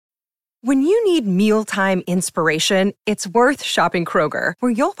When you need mealtime inspiration, it's worth shopping Kroger,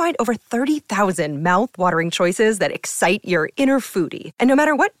 where you'll find over 30,000 mouth-watering choices that excite your inner foodie. And no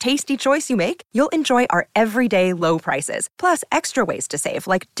matter what tasty choice you make, you'll enjoy our everyday low prices, plus extra ways to save,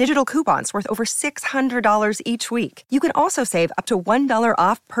 like digital coupons worth over $600 each week. You can also save up to $1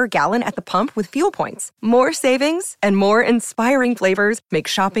 off per gallon at the pump with fuel points. More savings and more inspiring flavors make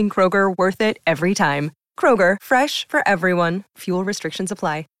shopping Kroger worth it every time. Kroger, fresh for everyone. Fuel restrictions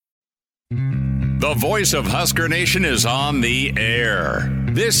apply. The voice of Husker Nation is on the air.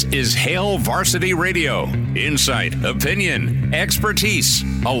 This is Hail Varsity Radio. Insight, opinion, expertise,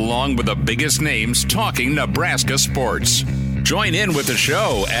 along with the biggest names talking Nebraska sports. Join in with the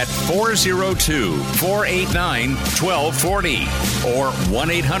show at 402-489-1240 or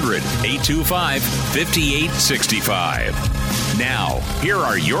 1-800-825-5865. Now, here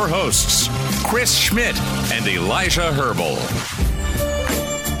are your hosts, Chris Schmidt and Elijah Herbal.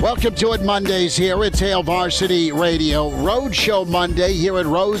 Welcome to it Mondays here. It's Hail Varsity Radio. Roadshow Monday here at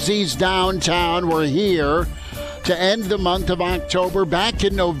Rosie's downtown. We're here to end the month of October, back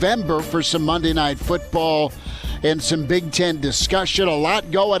in November for some Monday Night Football and some Big Ten discussion. A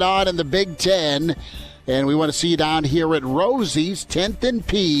lot going on in the Big Ten. And we want to see you down here at Rosie's, 10th and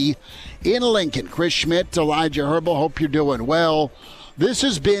P in Lincoln. Chris Schmidt, Elijah Herbal, hope you're doing well. This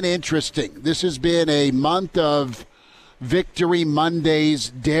has been interesting. This has been a month of Victory Mondays,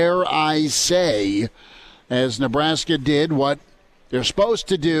 dare I say, as Nebraska did what they're supposed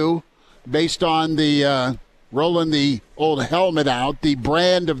to do based on the rolling the old helmet out, the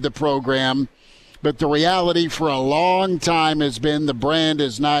brand of the program. But the reality for a long time has been the brand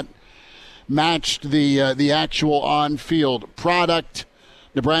has not matched the actual on-field product.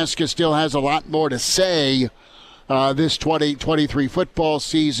 Nebraska still has a lot more to say this 2023 football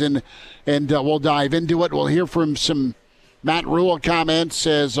season, and we'll dive into it. We'll hear from some Matt Rule comments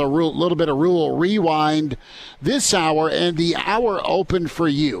as a little bit of Rule rewind this hour, and the hour open for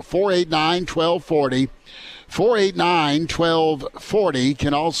you. 489-1240. 489-1240.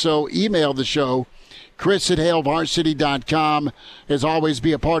 Can also email the show, chris@hailvarsity.com. As always,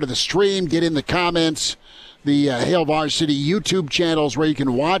 be a part of the stream. Get in the comments. The Hail Varsity YouTube channels where you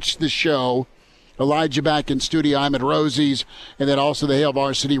can watch the show. Elijah back in studio. I'm at Rosie's. And then also the Hail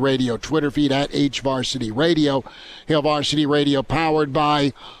Varsity Radio Twitter feed at HVarsity Radio. Hail Varsity Radio powered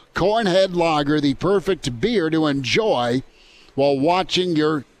by Cornhead Lager, the perfect beer to enjoy while watching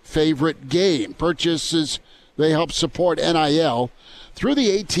your favorite game. Purchases, they help support NIL through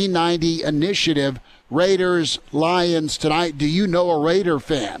the 1890 initiative. Raiders, Lions tonight. Do you know a Raider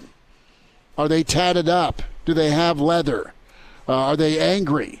fan? Are they tatted up? Do they have leather? Are they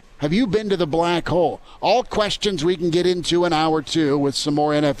angry? Have you been to the black hole? All questions we can get into in hour two with some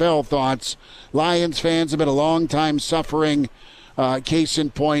more NFL thoughts. Lions fans have been a long time suffering. Case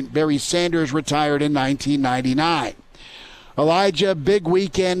in point, Barry Sanders retired in 1999. Elijah, big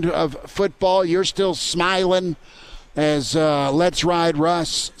weekend of football. You're still smiling as Let's Ride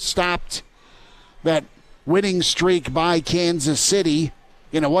Russ stopped that winning streak by Kansas City.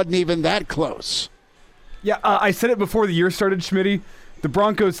 It wasn't even that close. Yeah, I said it before the year started, Schmitty. The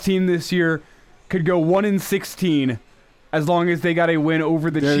Broncos team this year could go 1-16 as long as they got a win over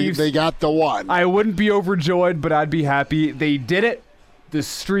the Chiefs. They got the one. I wouldn't be overjoyed, but I'd be happy. They did it. The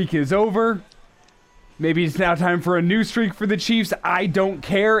streak is over. Maybe it's now time for a new streak for the Chiefs. I don't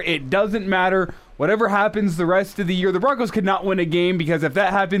care. It doesn't matter. Whatever happens the rest of the year, the Broncos could not win a game because if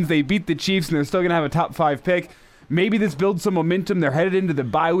that happens, they beat the Chiefs and they're still going to have a top 5 pick. Maybe this builds some momentum. They're headed into the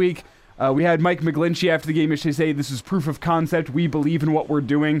bye week. We had Mike McGlinchey after the game yesterday say this is proof of concept. We believe in what we're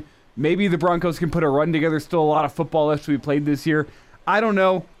doing. Maybe the Broncos can put a run together. Still a lot of football left to be played this year. I don't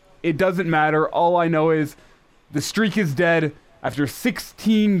know. It doesn't matter. All I know is the streak is dead. After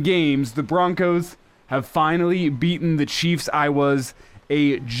 16 games, the Broncos have finally beaten the Chiefs. I was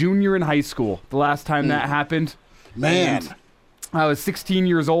a junior in high school the last time that happened. Man. And I was 16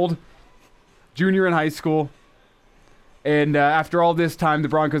 years old, junior in high school. And after all this time, the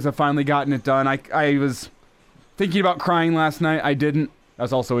Broncos have finally gotten it done. I was thinking about crying last night. I didn't. That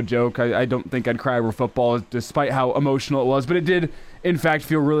was also a joke. I don't think I'd cry over football, despite how emotional it was. But it did, in fact,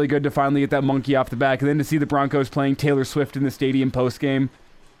 feel really good to finally get that monkey off the back. And then to see the Broncos playing Taylor Swift in the stadium postgame.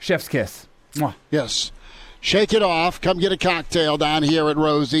 Chef's kiss. Mwah. Yes. Shake it off. Come get a cocktail down here at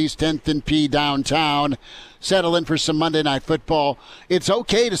Rosie's, 10th and P downtown. Settle in for some Monday Night Football. It's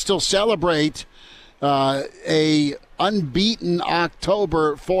okay to still celebrate a unbeaten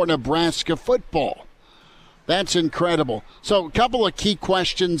October for Nebraska football. That's incredible. So a couple of key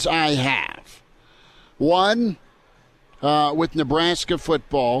questions I have. One, with Nebraska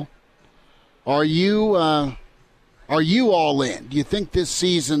football, are you Are you all in? Do you think this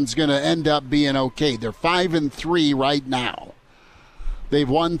season's going to end up being okay? They're 5-3 right now. They've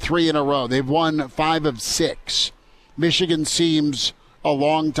won 3 in a row. They've won 5 of 6. Michigan seems a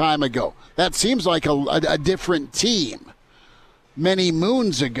long time ago. That seems like a different team many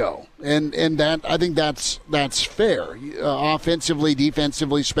moons ago, and that I think that's fair. Offensively,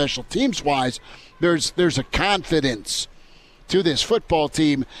 defensively, special teams wise, there's a confidence to this football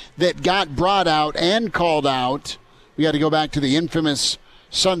team that got brought out and called out. We got to go back to the infamous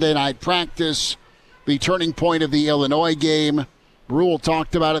Sunday night practice, the turning point of the Illinois game. Rule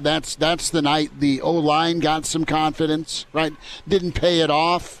talked about it. That's the night the O-line got some confidence, right? Didn't pay it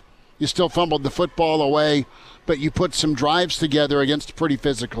off. You still fumbled the football away, but you put some drives together against a pretty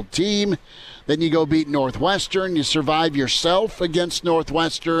physical team. Then you go beat Northwestern. You survive yourself against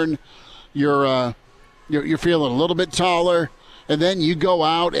Northwestern. You're feeling a little bit taller. And then you go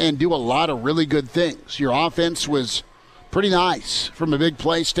out and do a lot of really good things. Your offense was pretty nice from a big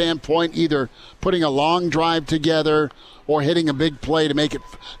play standpoint, either putting a long drive together or hitting a big play to make it.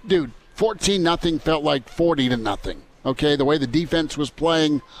 Dude, 14-0 felt like 40-0. Okay, the way the defense was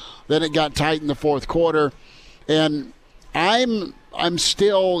playing, then it got tight in the fourth quarter. And I'm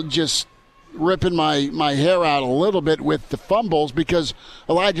still just ripping my hair out a little bit with the fumbles because,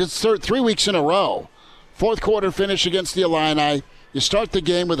 Elijah, it's 3 weeks in a row. Fourth quarter finish against the Illini. You start the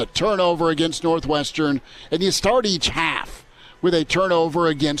game with a turnover against Northwestern, and you start each half with a turnover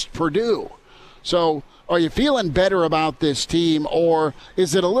against Purdue. So are you feeling better about this team, or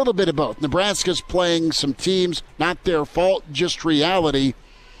is it a little bit of both? Nebraska's playing some teams, not their fault, just reality.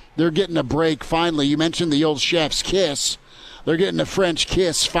 They're getting a break finally. You mentioned the old chef's kiss. They're getting a French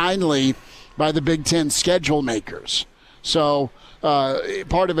kiss finally by the Big Ten schedule makers. So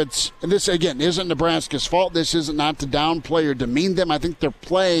part of it's, and this, again, isn't Nebraska's fault. This isn't not to downplay or demean them. I think they're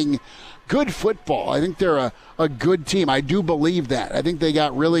playing good football. I think they're a good team. I do believe that. I think they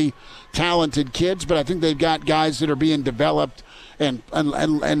got really talented kids, but I think they've got guys that are being developed and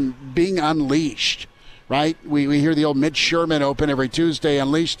being unleashed, right? We hear the old Mitch Sherman open every Tuesday,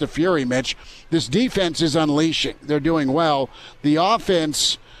 unleash the fury, Mitch. This defense is unleashing. They're doing well. The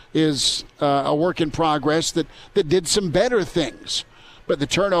offense is a work in progress that did some better things. But the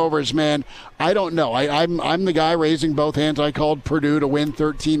turnovers, man, I don't know. I'm the guy raising both hands. I called Purdue to win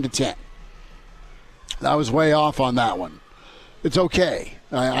 13-10. I was way off on that one. It's okay.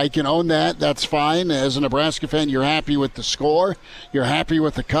 I can own that. That's fine. As a Nebraska fan, you're happy with the score. You're happy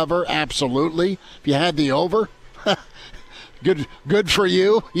with the cover. Absolutely. If you had the over, good for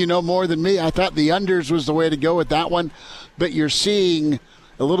you. You know more than me. I thought the unders was the way to go with that one. But you're seeing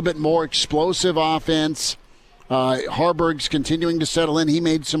a little bit more explosive offense. Harburg's continuing to settle in. He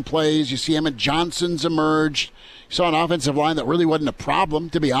made some plays. You see Emmett Johnson's emerged. You saw an offensive line that really wasn't a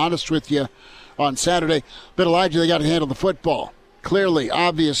problem, to be honest with you, on Saturday. But, Elijah, they got to handle the football. Clearly,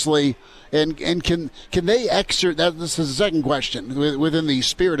 obviously. And can they exert that? This is the second question within the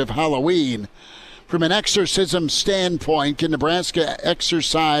spirit of Halloween. From an exorcism standpoint, can Nebraska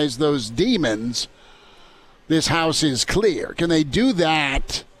exorcise those demons? This house is clear. Can they do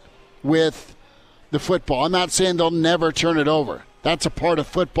that with the football? I'm not saying they'll never turn it over. That's a part of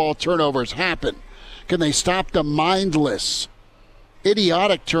football. Turnovers happen. Can they stop the mindless,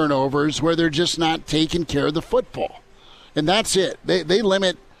 idiotic turnovers where they're just not taking care of the football? And that's it. They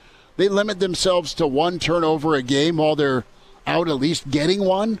limit themselves to one turnover a game while they're out at least getting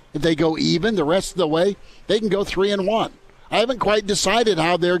one. If they go even the rest of the way, they can go 3-1. I haven't quite decided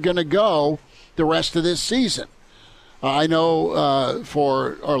how they're going to go the rest of this season. I know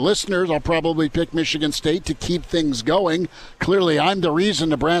for our listeners, I'll probably pick Michigan State to keep things going. Clearly, I'm the reason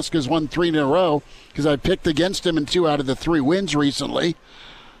Nebraska's won 3 in a row because I picked against them in 2 out of the 3 wins recently.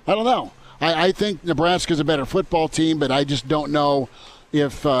 I don't know. I think Nebraska's a better football team, but I just don't know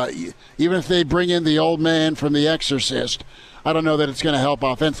if even if they bring in the old man from The Exorcist, I don't know that it's going to help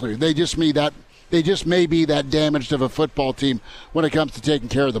offensively. They just may be that damaged of a football team when it comes to taking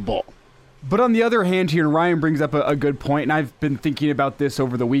care of the ball. But on the other hand here, and Ryan brings up a good point, and I've been thinking about this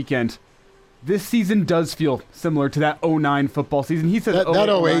over the weekend. This season does feel similar to that 09 football season. He said that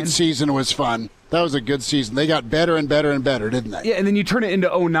 08 season was fun. That was a good season. They got better and better and better, didn't they? Yeah, and then you turn it into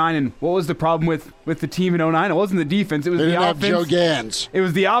 09, and what was the problem with the team in 09? It wasn't the defense. It was the offense. They didn't have Joe Gans. It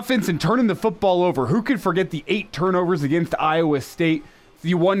was the offense and turning the football over. Who could forget the 8 turnovers against Iowa State?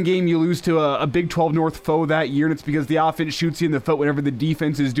 The one game you lose to a Big 12 North foe that year, and it's because the offense shoots you in the foot whenever the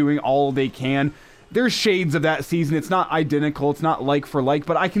defense is doing all they can. There's shades of that season. It's not identical. It's not like for like,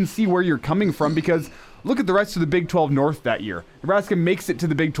 but I can see where you're coming from because look at the rest of the Big 12 North that year. Nebraska makes it to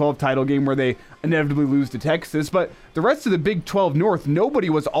the Big 12 title game where they inevitably lose to Texas, but the rest of the Big 12 North, nobody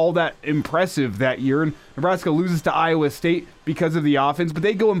was all that impressive that year, and Nebraska loses to Iowa State because of the offense, but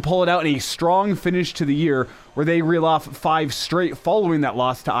they go and pull it out in a strong finish to the year where they reel off 5 straight following that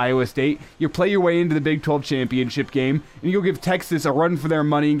loss to Iowa State. You play your way into the Big 12 championship game, and you'll give Texas a run for their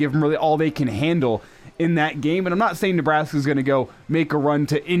money and give them really all they can handle in that game. And I'm not saying Nebraska's going to go make a run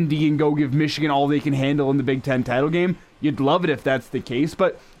to Indy and go give Michigan all they can handle in the Big Ten title game. You'd love it if that's the case,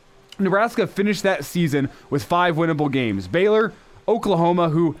 but Nebraska finished that season with 5 winnable games. Baylor, Oklahoma,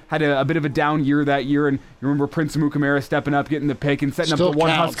 who had a bit of a down year that year, and you remember Prince Amukamara stepping up, getting the pick, and setting Still up the one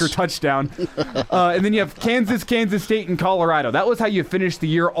counts. Husker touchdown. And then you have Kansas, Kansas State, and Colorado. That was how you finished the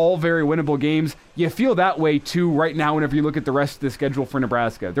year, all very winnable games. You feel that way, too, right now whenever you look at the rest of the schedule for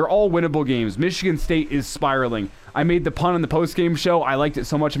Nebraska. They're all winnable games. Michigan State is spiraling. I made the pun on the postgame show. I liked it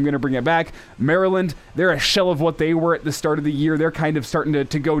so much I'm going to bring it back. Maryland, they're a shell of what they were at the start of the year. They're kind of starting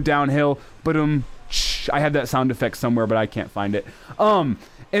to go downhill, but I had that sound effect somewhere, but I can't find it. And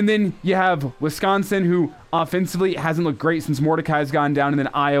then you have Wisconsin, who offensively hasn't looked great since Mordecai's gone down, and then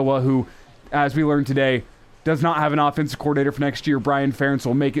Iowa, who, as we learned today, does not have an offensive coordinator for next year. Brian Ferentz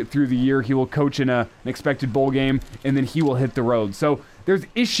will make it through the year. He will coach in an expected bowl game, and then he will hit the road. So there's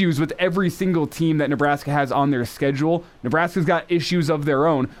issues with every single team that Nebraska has on their schedule. Nebraska's got issues of their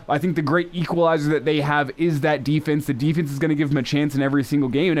own. I think the great equalizer that they have is that defense. The defense is going to give them a chance in every single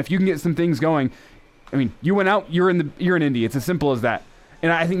game, and if you can get some things going, I mean, you went out, you're in Indy. It's as simple as that.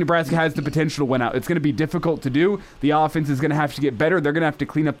 And I think Nebraska has the potential to win out. It's going to be difficult to do. The offense is going to have to get better. They're going to have to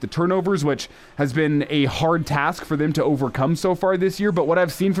clean up the turnovers, which has been a hard task for them to overcome so far this year. But what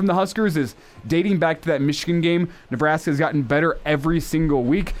I've seen from the Huskers is, dating back to that Michigan game, Nebraska has gotten better every single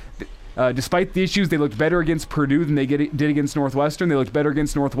week. Despite the issues, they looked better against Purdue than they did against Northwestern. They looked better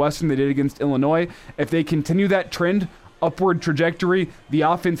against Northwestern than they did against Illinois. If they continue that trend, upward trajectory, the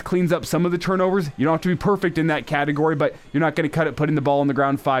offense cleans up some of the turnovers. You don't have to be perfect in that category, but you're not going to cut it putting the ball on the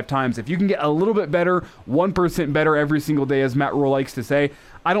ground 5 times. If you can get a little bit better, 1% better every single day, as Matt Rule likes to say,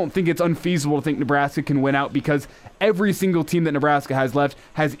 I don't think it's unfeasible to think Nebraska can win out, because every single team that Nebraska has left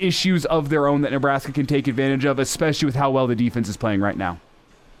has issues of their own that Nebraska can take advantage of, especially with how well the defense is playing right now.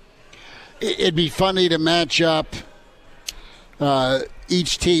 It'd be funny to match up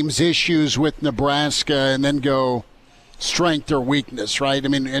each team's issues with Nebraska and then go strength or weakness, right? I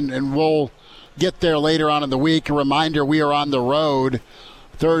mean, and we'll get there later on in the week. A reminder, we are on the road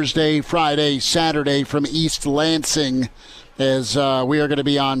Thursday, Friday, Saturday from East Lansing, as we are going to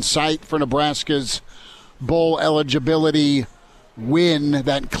be on site for Nebraska's bowl eligibility win,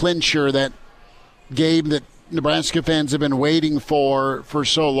 that clincher, that game that Nebraska fans have been waiting for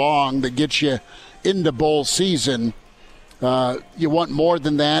so long, that gets you into bowl season. You want more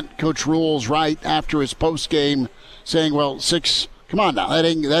than that. Coach Rule's right after his postgame saying, well, 6, come on now, that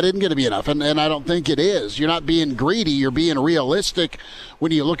isn't going to be enough. And I don't think it is. You're not being greedy. You're being realistic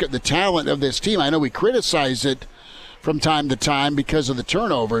when you look at the talent of this team. I know we criticize it from time to time because of the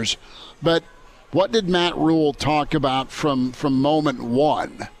turnovers, but what did Matt Rule talk about from moment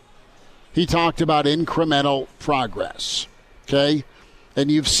one? He talked about incremental progress, okay?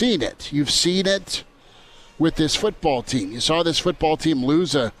 And you've seen it. You've seen it with this football team. You saw this football team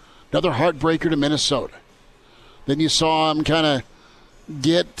lose another heartbreaker to Minnesota. Then you saw them kind of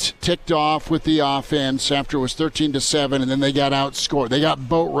get ticked off with the offense after it was 13-7, and then they got outscored. They got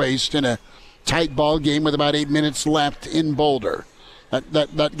boat raced in a tight ball game with about 8 minutes left in Boulder.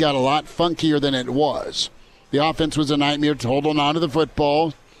 That got a lot funkier than it was. The offense was a nightmare to hold on to the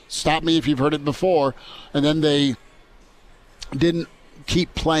football. Stop me if you've heard it before. And then they didn't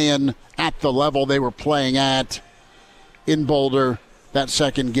keep playing at the level they were playing at in Boulder that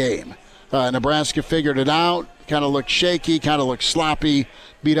second game. Nebraska figured it out, kind of looked shaky, kind of looked sloppy,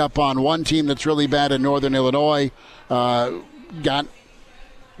 beat up on one team that's really bad in Northern Illinois, got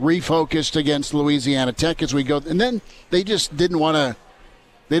refocused against Louisiana Tech as we go. And then they just didn't want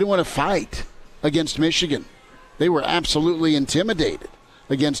to fight against Michigan. They were absolutely intimidated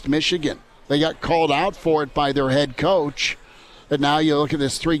against Michigan. They got called out for it by their head coach. And now you look at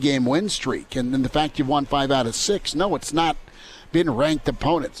this 3-game win streak, and then the fact you've won 5 out of 6. No, it's not been ranked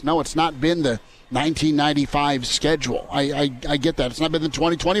opponents. No, it's not been the 1995 schedule. I get that. It's not been the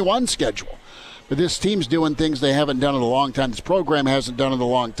 2021 schedule. But this team's doing things they haven't done in a long time. This program hasn't done in a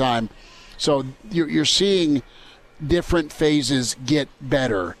long time. So you're seeing different phases get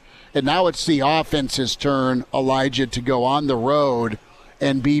better. And now it's the offense's turn, Elijah, to go on the road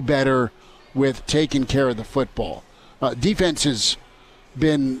and be better with taking care of the football. Defense has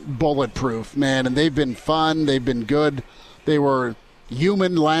been bulletproof, man, and they've been fun. They've been good. They were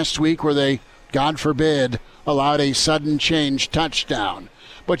human last week where they God forbid, allowed a sudden change touchdown.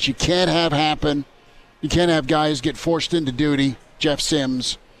 But you can't have happen. You can't have guys get forced into duty, Jeff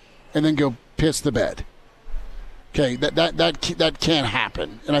Sims, and then go piss the bed. Okay, that can't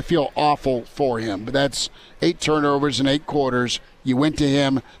happen, and I feel awful for him. But that's 8 turnovers in 8 quarters. You went to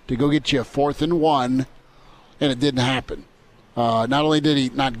him to go get you a 4th and 1, and it didn't happen. Not only did he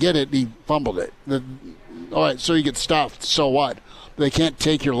not get it, he fumbled it. All right, so you get stuffed. So what? They can't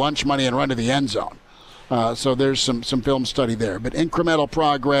take your lunch money and run to the end zone. So there's some film study there. But incremental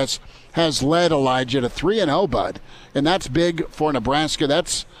progress has led Elijah to 3-0, bud, and that's big for Nebraska.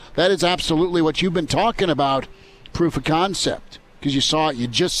 That is absolutely what you've been talking about. Proof of concept, because you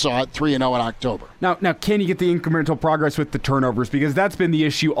just saw it 3-0 in October. Now, can you get the incremental progress with the turnovers? Because that's been the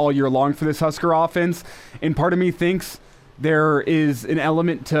issue all year long for this Husker offense. And part of me thinks there is an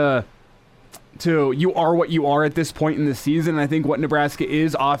element to you are what you are at this point in the season. And I think what Nebraska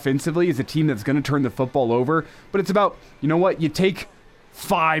is offensively is a team that's going to turn the football over. But it's about, you know what, you take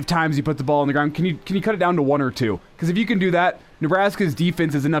 5 times you put the ball on the ground. Can you cut it down to 1 or 2? Because if you can do that, Nebraska's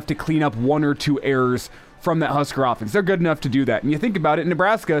defense is enough to clean up 1 or 2 errors from that Husker offense. They're good enough to do that. And you think about it,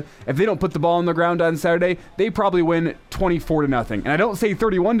 Nebraska, if they don't put the ball on the ground on Saturday, they probably win 24-0. And I don't say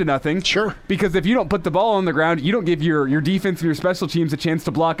 31-0. Sure. Because if you don't put the ball on the ground, you don't give your defense and your special teams a chance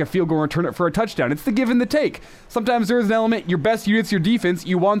to block a field goal and return it for a touchdown. It's the give and the take. Sometimes there is an element, your best units, your defense,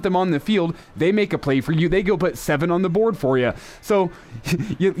 you want them on the field. They make a play for you. They go put 7 on the board for you. So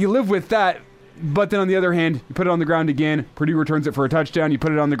you live with that. But then on the other hand, you put it on the ground again, Purdue returns it for a touchdown, you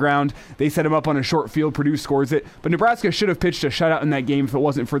put it on the ground, they set him up on a short field, Purdue scores it. But Nebraska should have pitched a shutout in that game if it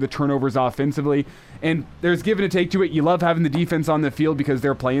wasn't for the turnovers offensively. And there's give and a take to it. You love having the defense on the field because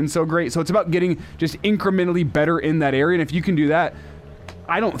they're playing so great. So it's about getting just incrementally better in that area. And if you can do that,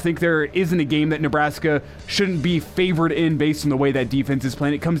 I don't think there isn't a game that Nebraska shouldn't be favored in based on the way that defense is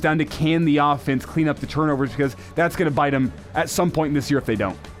playing. It comes down to, can the offense clean up the turnovers, because that's going to bite them at some point this year if they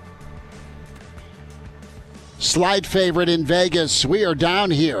don't. Slight favorite in Vegas. We are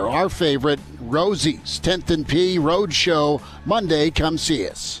down here. Our favorite, Rosie's 10th and P Road Show Monday. Come see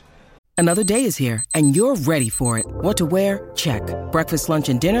us. Another day is here, and you're ready for it. What to wear? Check. Breakfast, lunch,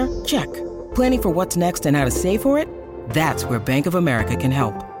 and dinner? Check. Planning for what's next and how to save for it? That's where Bank of America can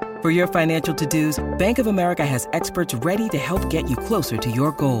help. For your financial to-dos, Bank of America has experts ready to help get you closer to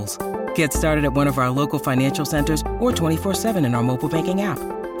your goals. Get started at one of our local financial centers or 24/7 in our mobile banking app.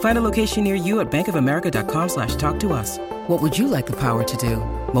 Find a location near you at bankofamerica.com/talktous. What would you like the power to do?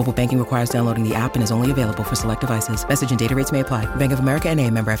 Mobile banking requires downloading the app and is only available for select devices. Message and data rates may apply. Bank of America N.A.,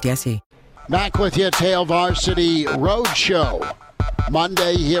 member FDIC. Back with you, Hail Varsity Road Show.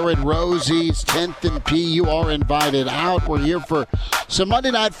 Monday here at Rosie's 10th and P. You are invited out. We're here for some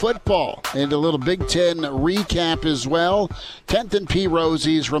Monday Night Football and a little Big Ten recap as well. 10th and P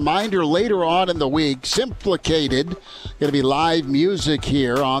Rosie's. Reminder later on in the week, Simplicated. Going to be live music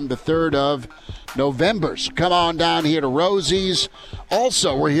here on the 3rd of November. So come on down here to Rosie's.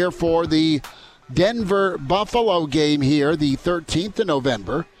 Also, we're here for the Denver-Buffalo game here, the 13th of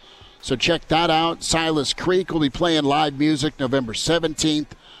November. So check that out. Silas Creek will be playing live music November 17th.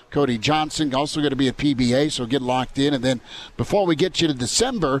 Cody Johnson also going to be at PBA, so get locked in. And then before we get you to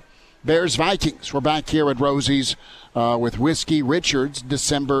December, Bears-Vikings. We're back here at Rosie's with Whiskey Richards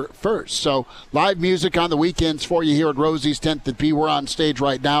December 1st. So live music on the weekends for you here at Rosie's 10th and P. We're on stage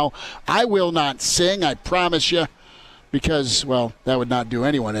right now. I will not sing, I promise you, because, well, that would not do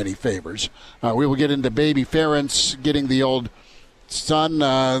anyone any favors. We will get into Baby Ferentz getting the old son,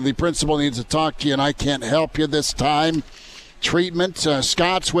 the principal needs to talk to you, and I can't help you this time. Treatment.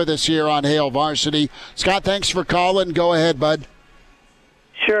 Scott's with us here on Hail Varsity. Scott, thanks for calling. Go ahead, bud.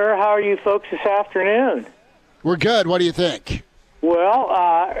 Sure. How are you folks this afternoon? We're good. What do you think? Well,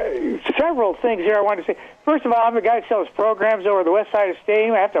 several things here I wanted to say. First of all, I'm a guy that sells programs over the west side of the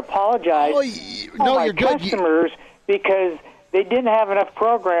stadium. I have to apologize to my customers because they didn't have enough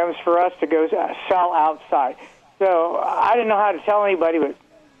programs for us to go sell outside. So I didn't know how to tell anybody, but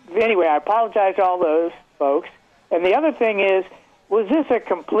anyway, I apologize to all those folks. And the other thing is, was this a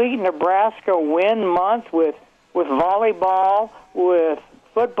complete Nebraska win month with volleyball, with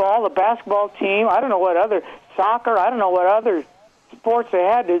football, the basketball team? I don't know what other soccer. I don't know what other sports they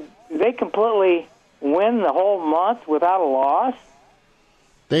had. Did they completely win the whole month without a loss?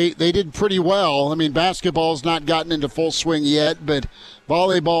 They did pretty well. I mean, basketball's not gotten into full swing yet, but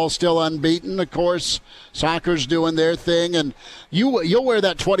volleyball's still unbeaten. Of course, soccer's doing their thing, and you'll wear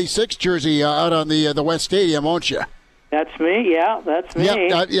that 26 jersey out on the West Stadium, won't you? That's me. Yeah, that's me.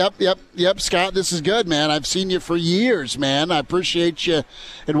 Yep. Scott, this is good, man. I've seen you for years, man. I appreciate you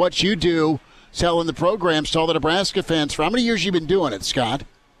and what you do, selling the programs to all the Nebraska fans. For how many years you been doing it, Scott?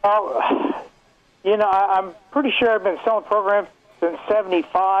 Oh, I'm pretty sure I've been selling programs since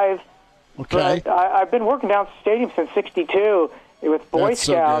 '75. Okay. But I've been working down at the stadium since '62 with Boy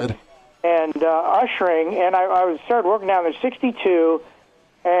Scouts and ushering, and I started working down there '62.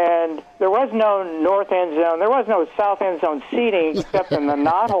 And there was no north end zone. There was no south end zone seating except in the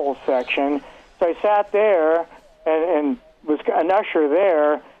knothole section. So I sat there and was an usher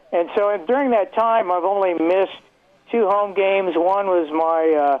there. And so during that time, I've only missed 2 home games. One was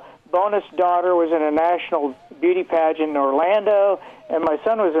my bonus daughter was in a national beauty pageant in Orlando, and my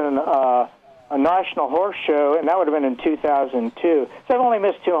son was in a national horse show, and that would have been in 2002. So I've only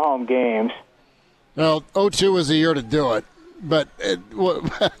missed 2 home games. Well, 02 was the year to do it. But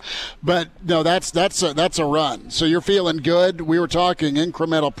no, that's a run. So you're feeling good. We were talking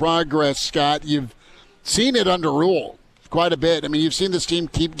incremental progress, Scott. You've seen it under Rule quite a bit. I mean, you've seen this team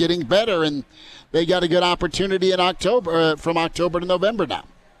keep getting better, and they got a good opportunity in October, from October to November now.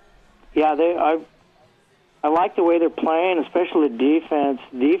 Yeah, I like the way they're playing, especially the defense.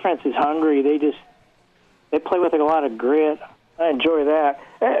 The defense is hungry. They play with a lot of grit. I enjoy that.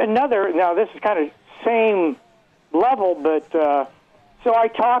 Now this is kind of same level, but so I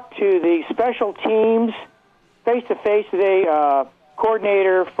talked to the special teams face-to-face today,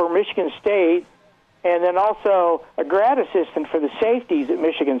 coordinator for Michigan State, and then also a grad assistant for the safeties at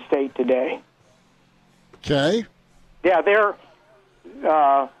Michigan State today. Okay. Yeah, they're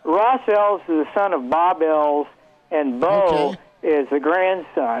Ross Ells is the son of Bob Ells, and Bo is the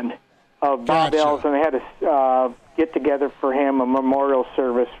grandson of Bob Ells, and they had a get-together for him, a memorial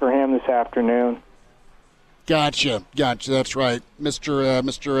service for him this afternoon. Gotcha. That's right.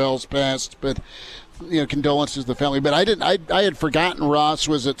 Mr. L's passed, but condolences to the family. But I had forgotten Ross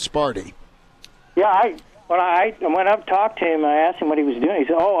was at Sparty. Yeah, when I went up to talk to him, I asked him what he was doing. He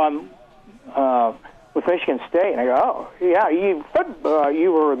said, "Oh, I'm with Michigan State." And I go, "Oh, yeah,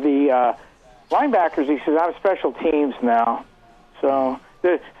 you were the linebackers." He says, "I'm special teams now." So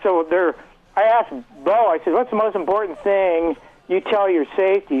I asked Bo. I said, "What's the most important thing you tell your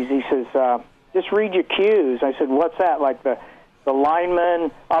safeties?" He says, "Just read your cues." I said, "What's that? Like the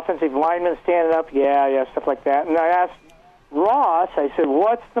lineman, offensive lineman standing up?" Yeah, stuff like that. And I asked Ross, I said,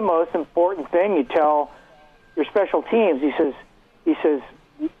 "What's the most important thing you tell your special teams?" He says,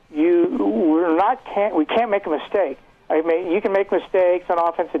 we can't make a mistake. I mean, you can make mistakes on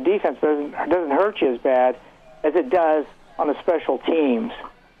offense and defense, but it doesn't hurt you as bad as it does on the special teams.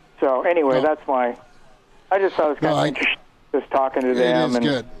 So anyway, that's why I just thought it was kind of interesting just talking to them. It is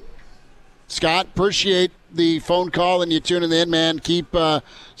good. Scott, appreciate the phone call and you tuning in, man. Keep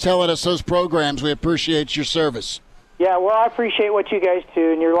selling us those programs. We appreciate your service. Yeah, well, I appreciate what you guys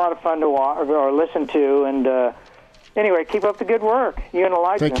do, and you're a lot of fun to watch or listen to. And anyway, keep up the good work. You and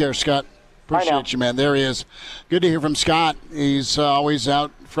Elijah. Take care, Scott. Appreciate you, man. There he is. Good to hear from Scott. He's always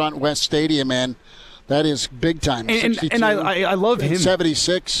out front West Stadium, man. That is big time. And I love him.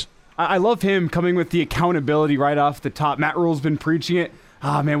 76. I love him coming with the accountability right off the top. Matt Rule's been preaching it.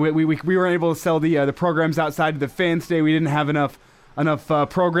 Man, we weren't able to sell the programs outside of the fans today. We didn't have enough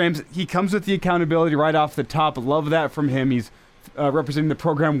programs. He comes with the accountability right off the top. Love that from him. He's representing the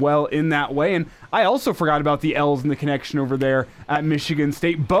program well in that way. And I also forgot about the L's and the connection over there at Michigan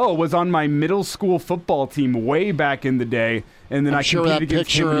State. Bo was on my middle school football team way back in the day. And then I'm sure that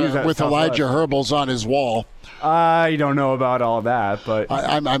picture with Elijah Herbals on his wall. I don't know about all that, but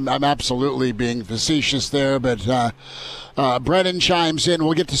I'm absolutely being facetious there. But Brennan chimes in.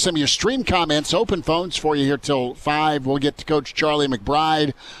 We'll get to some of your stream comments. Open phones for you here till 5. We'll get to Coach Charlie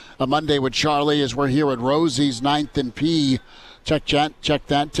McBride. A Monday with Charlie as we're here at Rosie's 9th and P. Check that,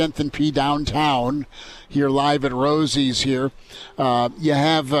 10th and P downtown. Here live at Rosie's here. You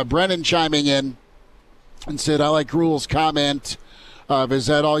have Brennan chiming in and said, "I like Rule's comment of, is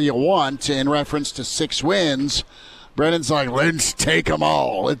that all you want?" in reference to 6 wins. Brennan's like, "Let's take them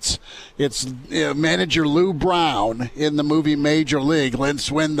all." It's manager Lou Brown in the movie Major League.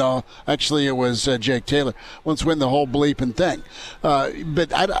 Let's win actually it was Jake Taylor. Let's win the whole bleeping thing.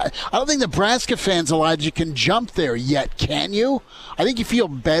 But I don't think Nebraska fans, Elijah, can jump there yet, can you? I think you feel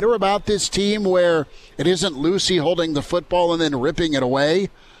better about this team where it isn't Lucy holding the football and then ripping it away.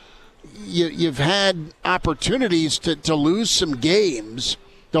 You've had opportunities to lose some games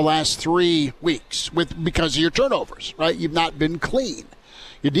the last 3 weeks because of your turnovers, right? You've not been clean.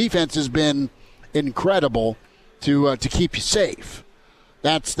 Your defense has been incredible to keep you safe.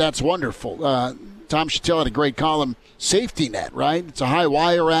 That's wonderful. Tom Chattel had a great column, safety net, right? It's a high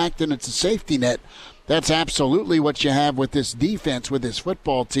wire act and it's a safety net. That's absolutely what you have with this defense, with this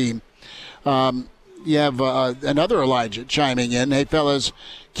football team. You have another Elijah chiming in. Hey, fellas,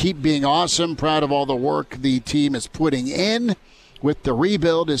 keep being awesome. Proud of all the work the team is putting in. with the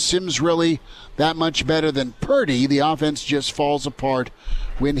rebuild. Is Sims really that much better than Purdy? The offense just falls apart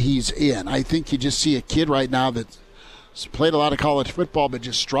when he's in. I think you just see a kid right now that's played a lot of college football but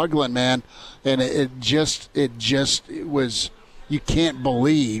just struggling, man. And it was, you can't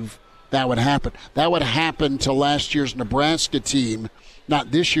believe that would happen. That would happen to last year's Nebraska team,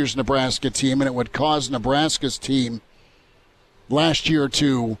 not this year's Nebraska team, and it would cause Nebraska's team last year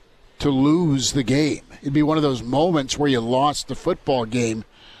to lose the game. It'd be one of those moments where you lost the football game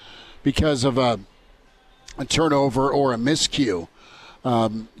because of a turnover or a miscue.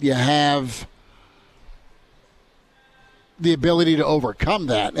 You have the ability to overcome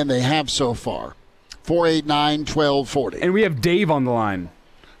that, and they have so far. 489-1240. And we have Dave on the line.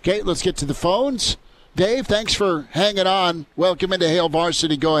 Okay, let's get to the phones. Dave, thanks for hanging on. Welcome into Hail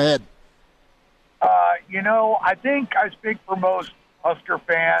Varsity. Go ahead. I think I speak for most Husker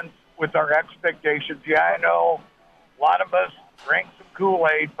fans with our expectations. Yeah, I know a lot of us drank some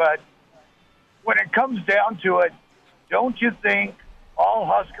Kool-Aid, but when it comes down to it, don't you think all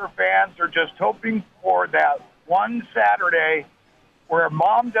Husker fans are just hoping for that one Saturday where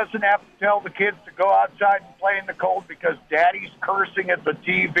mom doesn't have to tell the kids to go outside and play in the cold because daddy's cursing at the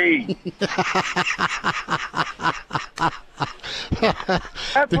TV?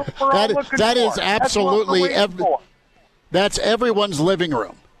 That's what we're all looking that for. is absolutely that's everyone's living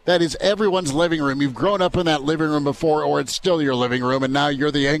room. That is everyone's living room. You've grown up in that living room before, or it's still your living room, and now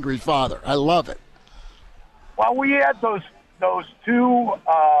you're the angry father. I love it. Well, we had those two.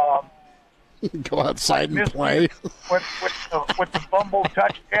 Go outside and play. with the fumble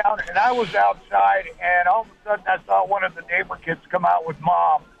touchdown, and I was outside, and all of a sudden I saw one of the neighbor kids come out with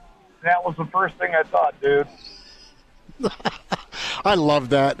mom. And that was the first thing I thought, dude. I love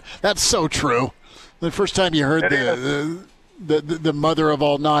that. That's so true. The first time you heard the mother of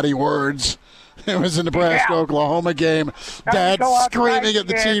all naughty words, it was a Nebraska-Oklahoma game. Dad screaming at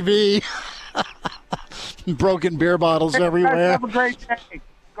the TV. Broken beer bottles everywhere. Have a great day.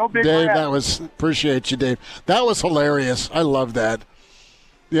 Go Big Dave, Red. appreciate you, Dave. That was hilarious. I love that.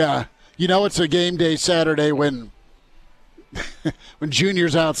 Yeah. It's a game day Saturday when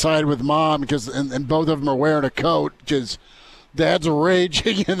Junior's outside with Mom and both of them are wearing a coat because Dad's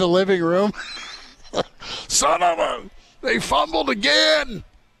raging in the living room. Son of a, they fumbled again.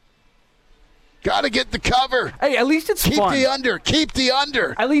 Got to get the cover. Hey, at least it's fun. Keep the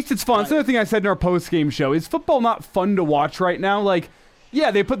under. At least it's fun. It's another thing I said in our post-game show. Is football not fun to watch right now? Yeah,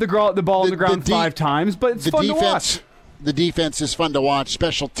 they put the ball on the ground 5 times, but it's fun to watch. The defense is fun to watch.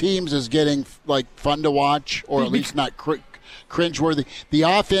 Special teams is getting fun to watch, or at least not cringeworthy. The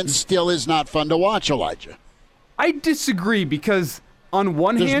offense still is not fun to watch, Elijah. I disagree because on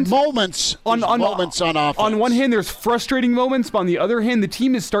one hand, moments on offense. On one hand, there's frustrating moments, but on the other hand, the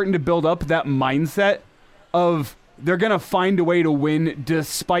team is starting to build up that mindset of they're going to find a way to win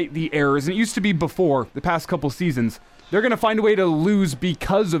despite the errors. And it used to be before, the past couple seasons. They're going to find a way to lose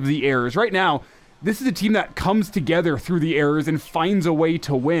because of the errors. Right now, this is a team that comes together through the errors and finds a way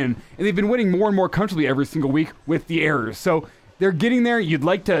to win. And they've been winning more and more comfortably every single week with the errors. So they're getting there. You'd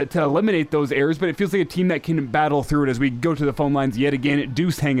like to eliminate those errors, but it feels like a team that can battle through it as we go to the phone lines yet again.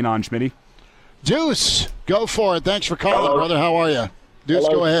 Deuce hanging on, Schmitty. Deuce, go for it. Thanks for calling, brother. How are you? Deuce,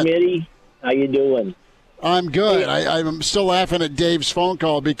 Hello, go ahead. Schmitty. How you doing? I'm good. I'm still laughing at Dave's phone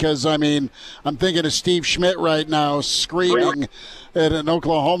call because, I'm thinking of Steve Schmidt right now screaming at an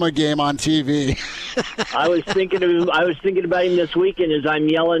Oklahoma game on TV. I was thinking about him this weekend as I'm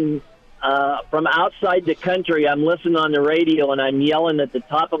yelling from outside the country. I'm listening on the radio, and I'm yelling at the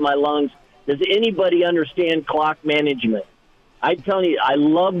top of my lungs, does anybody understand clock management? I'm telling you, I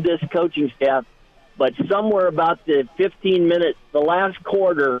love this coaching staff, but somewhere about the 15 minutes, the last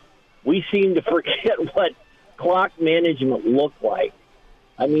quarter, we seem to forget what clock management looked like.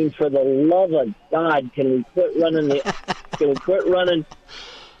 For the love of God, can we quit running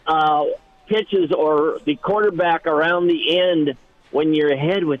pitches or the quarterback around the end when you're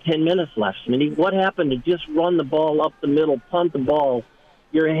ahead with 10 minutes left, Smitty? What happened to just run the ball up the middle, punt the ball?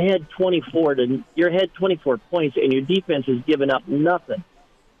 You're ahead 24 points, and your defense has given up nothing.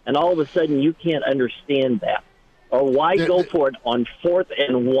 And all of a sudden, you can't understand that. Or why go for it on 4th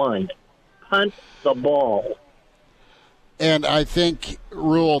and 1? Punt the ball. And I think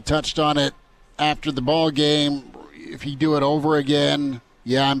Rule touched on it after the ball game. If he do it over again,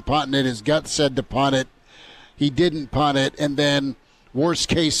 I'm punting it. His gut said to punt it. He didn't punt it. And then worst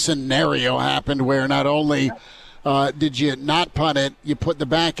case scenario happened where not only did you not punt it, you put the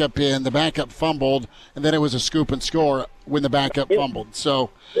backup in, the backup fumbled, and then it was a scoop and score when the backup fumbled.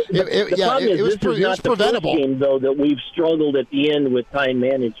 So it was preventable. Game, though, that we've struggled at the end with time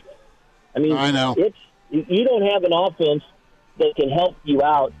management. I know. You don't have an offense that can help you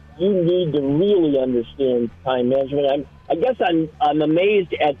out, you need to really understand time management. I guess I'm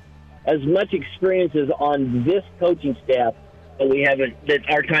amazed at as much experience as on this coaching staff that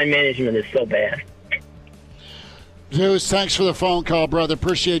our time management is so bad. Zeus, thanks for the phone call, brother.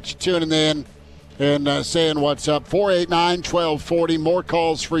 Appreciate you tuning in and saying what's up. 489-1240. More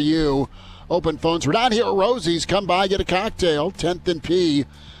calls for you. Open phones. We're down here at Rosie's. Come by, get a cocktail. 10th and P.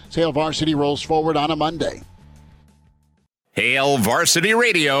 Hail Varsity rolls forward on a Monday. Hail Varsity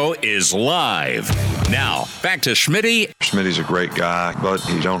Radio is live. Now, back to Schmitty. Schmitty's a great guy, but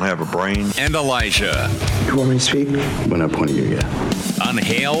he don't have a brain. And Elijah. You want me to speak? We're not pointing you yet. On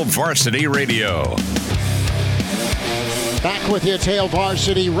Hail Varsity Radio. Back with you, Hail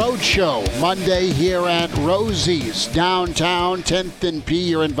Varsity Roadshow. Monday here at Rosie's, downtown, 10th and P.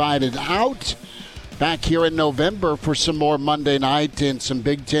 You're invited out. Back here in November for some more Monday night and some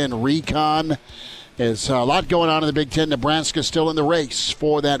Big Ten recon. There's a lot going on in the Big Ten. Nebraska still in the race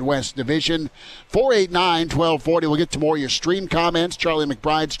for that West Division. 489-1240. We'll get to more of your stream comments. Charlie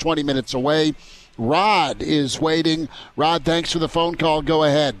McBride's 20 minutes away. Rod is waiting. Rod, thanks for the phone call. Go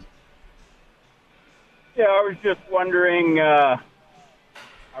ahead. Yeah, I was just wondering, I've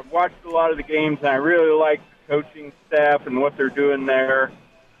watched a lot of the games, and I really like the coaching staff and what they're doing there.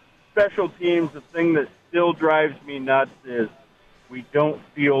 Special teams, the thing that still drives me nuts is we don't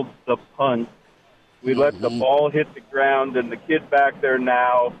field the punt. We let the ball hit the ground, and the kid back there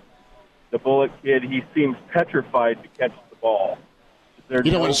now, the Bullet kid, he seems petrified to catch the ball. There's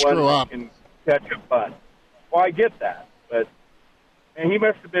you don't want to screw up. Can catch a punt. Well, I get that, but and he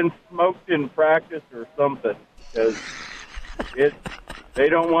must have been smoked in practice or something because they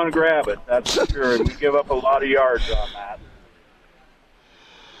don't want to grab it, that's for sure, and we give up a lot of yards on that.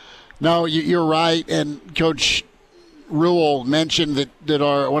 No, you're right, and Coach Rule mentioned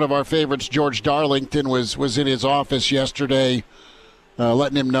that one of our favorites, George Darlington, was in his office yesterday,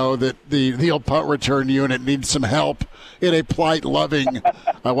 letting him know that the old punt return unit needs some help in a polite, loving,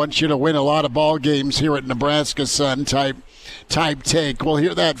 I want you to win a lot of ball games here at Nebraska, son, type take. We'll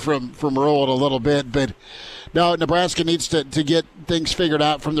hear that from Rule in a little bit, but no, Nebraska needs to get things figured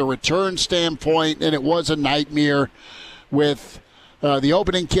out from the return standpoint, and it was a nightmare with the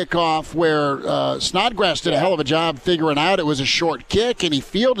opening kickoff where Snodgrass did a hell of a job figuring out it was a short kick, and he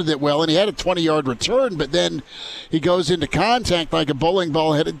fielded it well, and he had a 20-yard return, but then he goes into contact like a bowling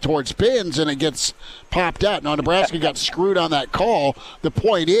ball headed towards pins, and it gets popped out. Now, Nebraska got screwed on that call. The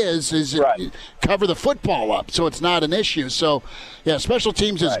point is right. Cover the football up, so it's not an issue. So, yeah, special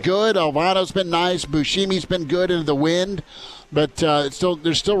teams is good. Alvano's been nice. Bushimi's been good into the wind, but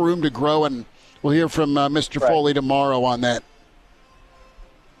there's still room to grow, and we'll hear from Mr. Foley tomorrow on that.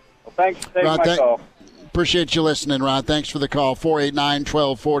 Thanks for taking my call. Appreciate you listening, Ron. Thanks for the call.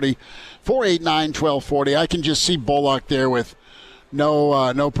 489-1240. 489-1240. I can just see Bullock there with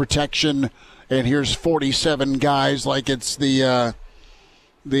no protection, and here's 47 guys like it's the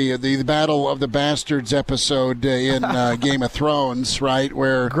Battle of the Bastards episode in Game of Thrones, right?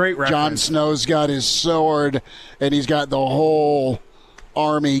 Where Jon Snow's got his sword, and he's got the whole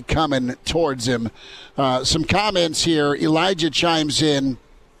army coming towards him. Some comments here. Elijah chimes in.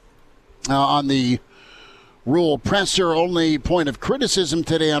 On the Rule presser, only point of criticism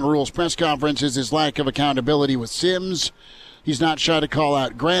today on Rule's press conference is his lack of accountability with Sims. He's not shy to call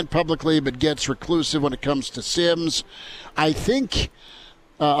out Grant publicly, but gets reclusive when it comes to Sims. I think,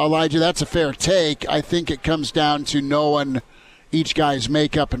 Elijah, that's a fair take. I think it comes down to knowing each guy's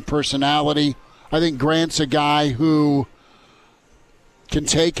makeup and personality. I think Grant's a guy who can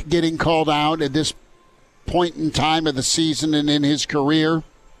take getting called out at this point in time of the season and in his career.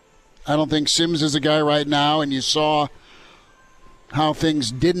 I don't think Sims is a guy right now, and you saw how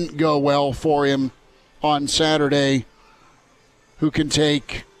things didn't go well for him on Saturday, who can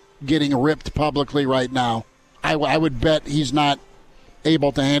take getting ripped publicly right now. I would bet he's not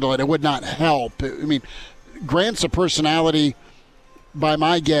able to handle it. It would not help. I mean, Grant's a personality, by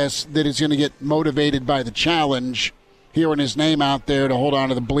my guess, that is going to get motivated by the challenge, hearing his name out there to hold on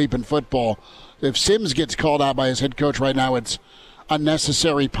to the bleeping football. If Sims gets called out by his head coach right now, it's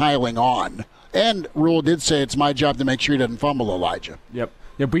unnecessary piling on. And Rule did say it's my job to make sure he doesn't fumble, Elijah. Yep.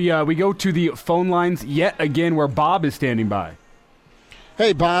 We go to the phone lines yet again where Bob is standing by.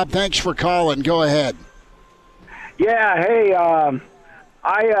 Hey, Bob, thanks for calling. Go ahead. Yeah, hey, I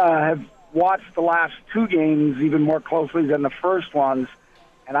have watched the last two games even more closely than the first ones,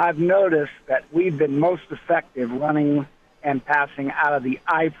 and I've noticed that we've been most effective running and passing out of the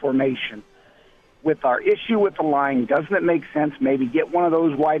I formation. With our issue with the line, doesn't it make sense maybe get one of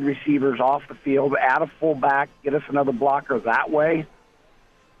those wide receivers off the field, add a fullback, get us another blocker that way?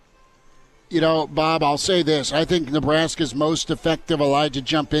 Bob, I'll say this. I think Nebraska's most effective, Elijah,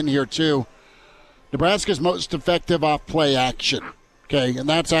 jump in here too. Nebraska's most effective off play action. Okay, and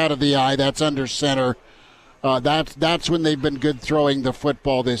that's out of the eye. That's under center. That's when they've been good throwing the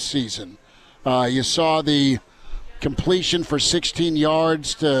football this season. You saw the completion for 16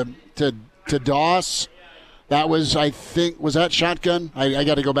 yards to Doss. That was, I think, was that shotgun? I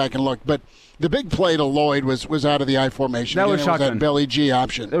got to go back and look. But the big play to Lloyd was out of the I formation. That was shotgun. That belly G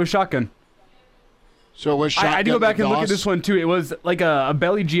option. It was shotgun. So it was shotgun. I had to go back and look at this one, too. It was like a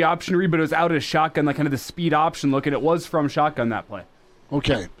belly G option read, but it was out of shotgun, like kind of the speed option look, and it was from shotgun that play.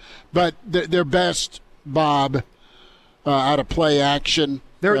 Okay. But their best, Bob, out of play action.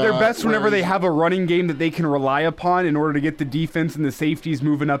 They're best whenever they have a running game that they can rely upon in order to get the defense and the safeties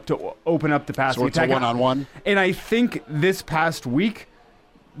moving up to open up the passing attack. So it's a one-on-one? And I think this past week,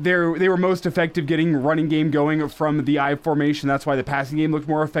 they were most effective getting running game going from the I formation. That's why the passing game looked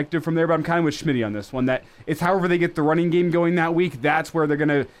more effective from there. But I'm kind of with Schmitty on this one. That it's however they get the running game going that week, that's where they're going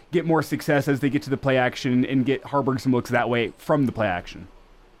to get more success as they get to the play action and get Harburg some looks that way from the play action.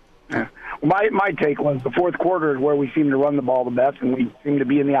 Yeah. My take was the fourth quarter is where we seem to run the ball the best, and we seem to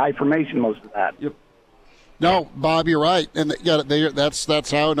be in the I formation most of that. Yep. No, Bob, you're right, and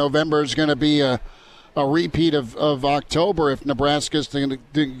that's how November is going to be a repeat of October if Nebraska's going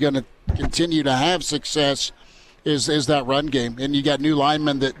to continue to have success. Is that run game, and you got new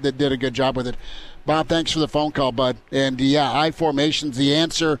linemen that did a good job with it. Bob, thanks for the phone call, bud. And yeah, I formation's the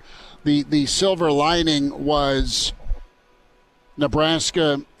answer. The silver lining was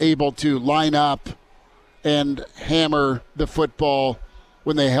Nebraska able to line up and hammer the football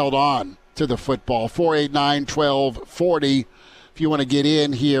when they held on to the football. 489-1240. If you want to get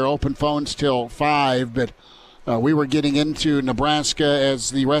in here, open phones till 5. But we were getting into Nebraska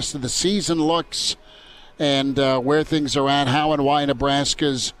as the rest of the season looks and where things are at, how and why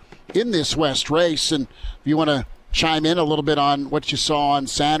Nebraska's in this West race. And if you want to chime in a little bit on what you saw on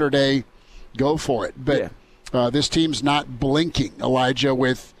Saturday, go for it. But this team's not blinking, Elijah,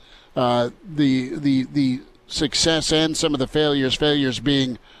 with the success and some of the failures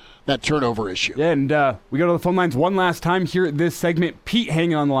being that turnover issue. Yeah, and we go to the phone lines one last time here at this segment. Pete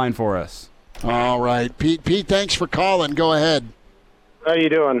hanging on the line for us. All right. Pete, thanks for calling. Go ahead. How you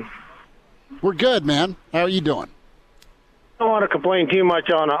doing? We're good, man. How are you doing? I don't want to complain too much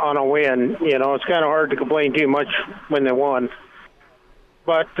on a win. You know, it's kind of hard to complain too much when they won.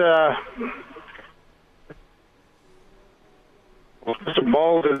 But some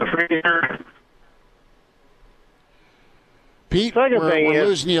balls in the freezer. Pete, we're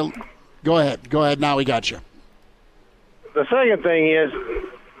losing you. Go ahead. Now we got you. The second thing is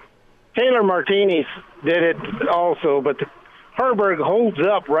Taylor Martinez did it also, but Harburg holds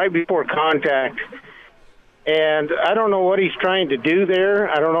up right before contact. And I don't know what he's trying to do there.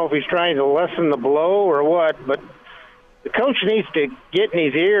 I don't know if he's trying to lessen the blow or what, but the coach needs to get in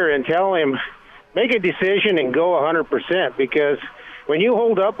his ear and tell him, make a decision and go 100%, because when you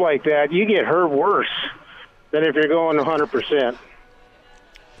hold up like that, you get hurt worse than if you're going 100%.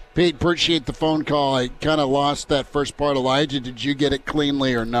 Pete, appreciate the phone call. I kind of lost that first part. Elijah, did you get it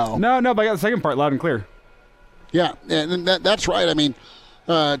cleanly or no? No, but I got the second part loud and clear. Yeah, and that's right. I mean,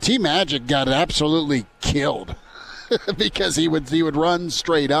 Team Magic got absolutely killed because he would run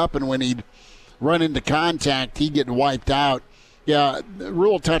straight up, and when he'd run into contact, he'd get wiped out. Yeah,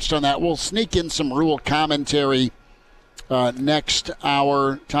 Rule touched on that. We'll sneak in some Rule commentary next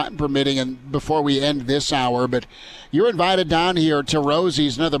hour, time permitting, and before we end this hour. But you're invited down here to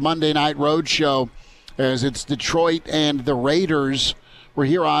Rosie's, another Monday Night Road Show, as it's Detroit and the Raiders. We're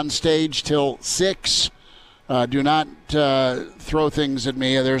here on stage till 6. Do not throw things at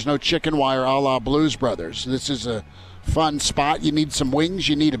me. There's no chicken wire a la Blues Brothers. This is a fun spot. You need some wings.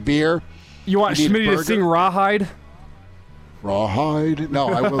 You need a beer. You want Schmitty to sing Rawhide? Rawhide? No,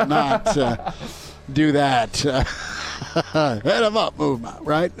 I will not do that. Head him up, movement,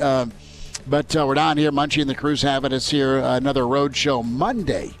 right? But we're down here. Munchie and the crew's having us here. Another road show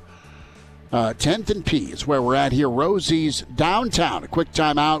Monday. 10th and P is where we're at here. Rosie's downtown. A quick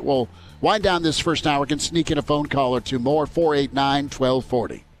timeout. We'll wind down this first hour. Can sneak in a phone call or two more.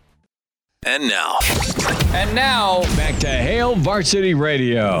 489-1240. And now, back to Hail Varsity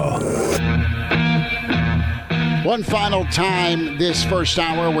Radio. One final time this first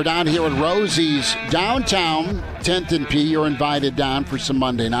hour. We're down here at Rosie's downtown, 10th and P. You're invited down for some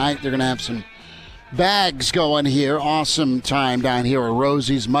Monday night. They're going to have some bags going here. Awesome time down here at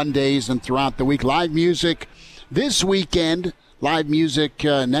Rosie's Mondays and throughout the week. Live music this weekend. Live music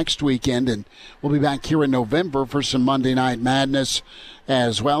next weekend. And we'll be back here in November for some Monday Night Madness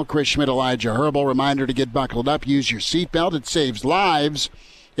as well. Chris Schmidt, Elijah Herbal. Reminder to get buckled up. Use your seatbelt. It saves lives.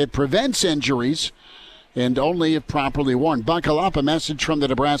 It prevents injuries, and only if properly worn. Buckle up, a message from the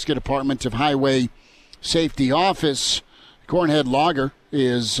Nebraska Department of Highway Safety Office. Cornhead Lager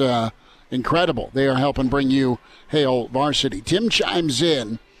is incredible. They are helping bring you Hail Varsity. Tim chimes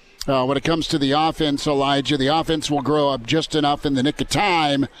in. When it comes to the offense, Elijah, the offense will grow up just enough in the nick of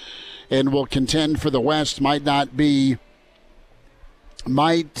time and will contend for the West. Might not win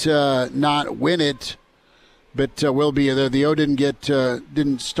it, but will be there. The O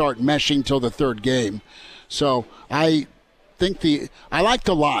didn't start meshing till the third game. So I think I like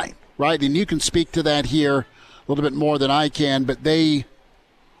the line, right? And you can speak to that here a little bit more than I can, but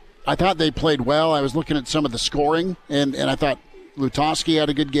I thought they played well. I was looking at some of the scoring, and I thought Lutoski had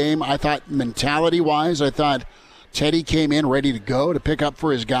a good game. I thought mentality-wise, I thought Teddy came in ready to go to pick up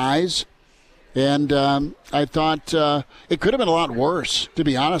for his guys. And I thought it could have been a lot worse, to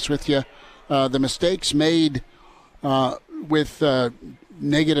be honest with you. The mistakes made with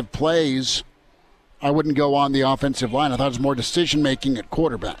negative plays, I wouldn't go on the offensive line. I thought it was more decision-making at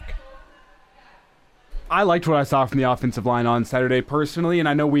quarterback. I liked what I saw from the offensive line on Saturday personally, and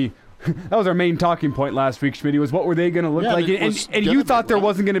I know that was our main talking point last week, Schmitty, was what were they going to look like? And you thought there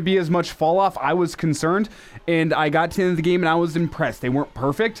wasn't going to be as much fall-off. I was concerned, and I got to the end of the game, and I was impressed. They weren't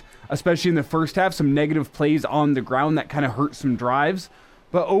perfect, especially in the first half. Some negative plays on the ground that kind of hurt some drives.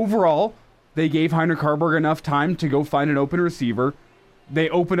 But overall, they gave Heinrich Harburg enough time to go find an open receiver. They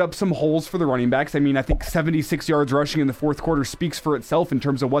opened up some holes for the running backs. I mean, I think 76 yards rushing in the fourth quarter speaks for itself in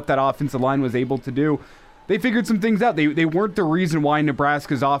terms of what that offensive line was able to do. They figured some things out. They weren't the reason why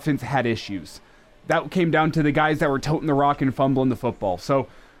Nebraska's offense had issues. That came down to the guys that were toting the rock and fumbling the football. So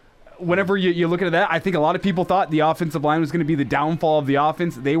whenever you look at that, I think a lot of people thought the offensive line was going to be the downfall of the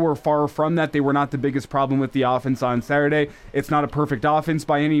offense. They were far from that. They were not the biggest problem with the offense on Saturday. It's not a perfect offense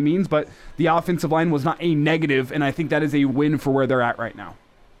by any means, but the offensive line was not a negative, and I think that is a win for where they're at right now.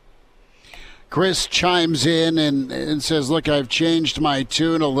 Chris chimes in and says, look, I've changed my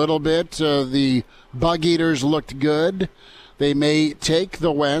tune a little bit. The Bug Eaters looked good. They may take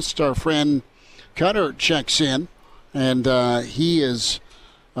the West. Our friend Cutter checks in, and he is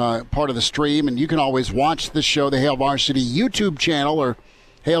part of the stream. And you can always watch the show, the Hail Varsity YouTube channel or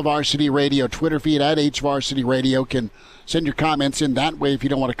Hail Varsity Radio Twitter feed at HVarsity Radio. Can send your comments in that way if you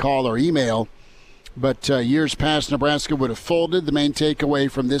don't want to call or email. But years past, Nebraska would have folded. The main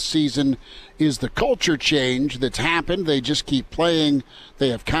takeaway from this season is the culture change that's happened. They just keep playing. They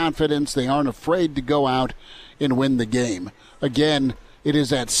have confidence. They aren't afraid to go out and win the game. Again, it is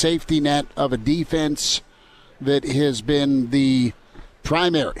that safety net of a defense that has been the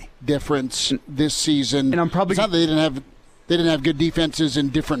primary difference this season. And I'm probably it's not that they didn't have good defenses in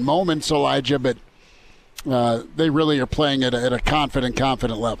different moments, Elijah, but they really are playing at a confident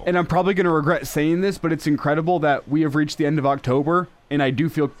level. And I'm probably going to regret saying this, but it's incredible that we have reached the end of October, and I do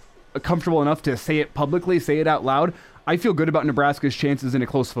feel comfortable enough to say it publicly, say it out loud. I feel good about Nebraska's chances in a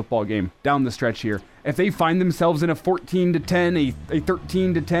close football game down the stretch here. If they find themselves in a 14-10, a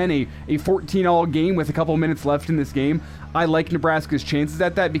 13-10, a 14-all game with a couple minutes left in this game, I like Nebraska's chances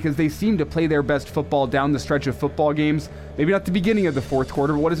at that because they seem to play their best football down the stretch of football games. Maybe not the beginning of the fourth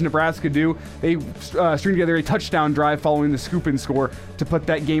quarter, but what does Nebraska do? They string together a touchdown drive following the scoop and score to put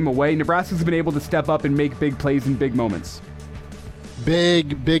that game away. Nebraska's been able to step up and make big plays in big moments.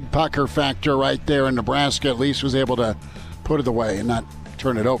 Big pucker factor right there, and Nebraska at least was able to put it away and not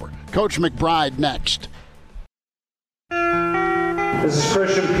turn it over. Coach McBride next. This is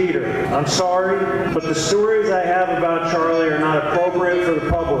Christian Peter. I'm sorry, but the stories I have about Charlie are not appropriate for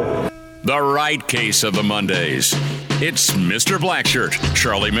the public. The right case of the Mondays. It's Mr. Blackshirt,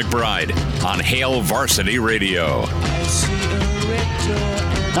 Charlie McBride, on Hail Varsity Radio.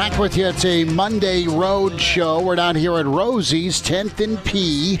 Back with you. It's a Monday road show. We're down here at Rosie's, 10th and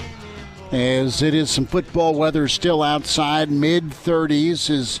P, as it is some football weather still outside. Mid-30s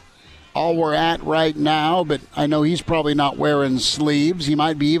is all we're at right now, but I know he's probably not wearing sleeves. He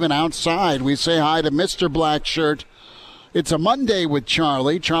might be even outside. We say hi to Mr. Blackshirt. It's a Monday with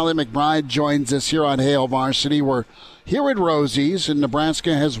Charlie. Charlie McBride joins us here on Hail Varsity. We're here at Rosie's, and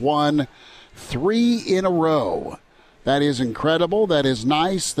Nebraska has won 3 in a row. That is incredible. That is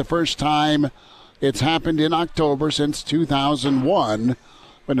nice. The first time it's happened in October since 2001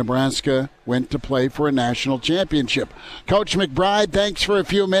 when Nebraska went to play for a national championship. Coach McBride, thanks for a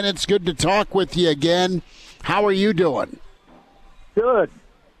few minutes. Good to talk with you again. How are you doing? Good.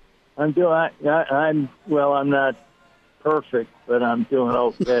 I'm not perfect, but I'm doing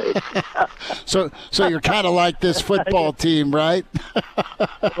okay. So you're kind of like this football team, right?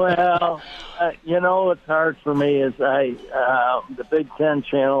 Well, what's hard for me is the Big Ten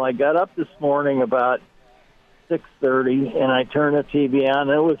channel. I got up this morning about 6:30, and I turned the TV on,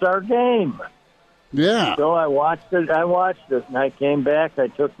 and it was our game. Yeah. So I watched it, and I came back. I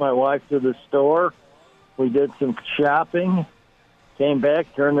took my wife to the store. We did some shopping, came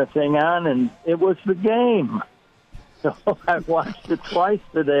back, turned the thing on, and it was the game. So I watched it twice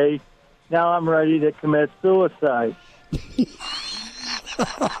today. Now I'm ready to commit suicide.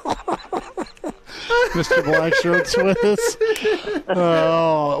 Mr. Blackshirt's with us.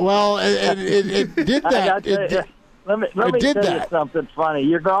 Oh, well, it did that. Let me tell you something funny.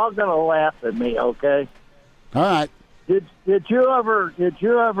 You're all going to laugh at me, okay? All right. Did you ever?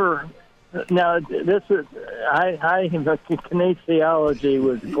 Now, this is kinesiology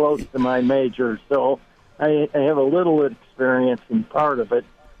was close to my major, so I have a little experience in part of it.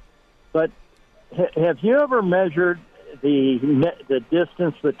 But have you ever measured the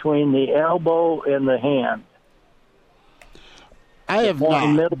distance between the elbow and the hand? I have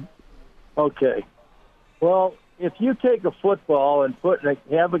not. Okay. Well, if you take a football and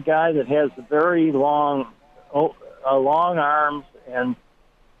have a guy that has very long arms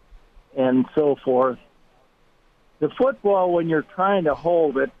and so forth, the football, when you're trying to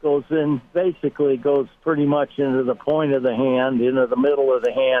hold it, goes pretty much into the point of the hand, into the middle of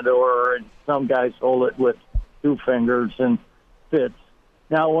the hand, or some guys hold it with 2 fingers and fits.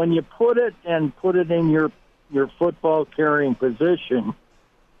 Now, when you put it in your football carrying position,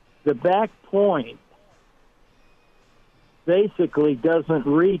 the back point basically doesn't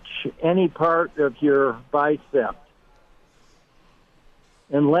reach any part of your bicep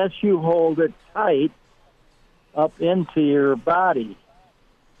unless you hold it tight up into your body.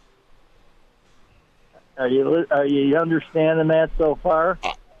 Are you understanding that so far?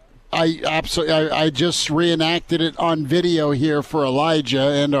 I absolutely. I just reenacted it on video here for Elijah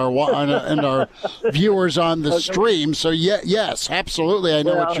and our viewers on the stream. So yes, absolutely. I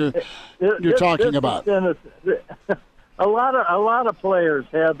know what you're talking about. A lot of players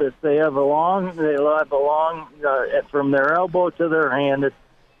have this. They have a long from their elbow to their hand.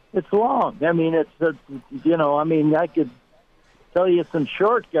 It's long. I mean, I could tell you some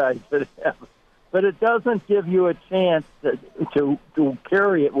short guys that have, but it doesn't give you a chance to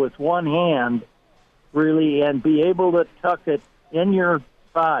carry it with one hand, really, and be able to tuck it in your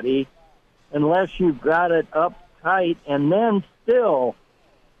body, unless you've got it up tight, and then still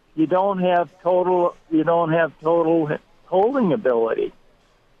you don't have total holding ability.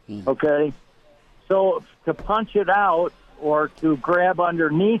 Okay, so to punch it out or to grab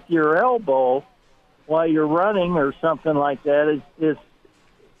underneath your elbow while you're running or something like that is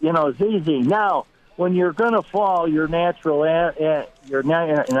easy. Now, when you're going to fall, and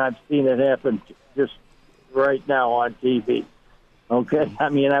I've seen it happen just right now on TV. Okay, I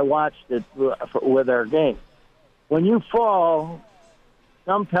mean, I watched it with our game. When you fall,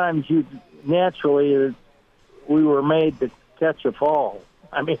 sometimes we were made to catch a fall.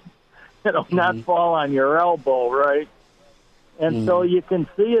 I mean, not fall on your elbow, right? And so you can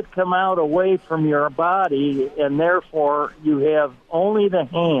see it come out away from your body, and therefore you have only the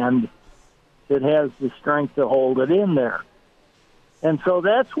hand that has the strength to hold it in there. And so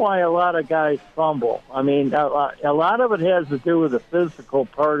that's why a lot of guys fumble. I mean, a lot of it has to do with the physical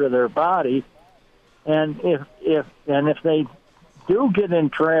part of their body. And if they do get in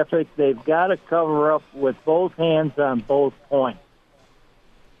traffic, they've got to cover up with both hands on both points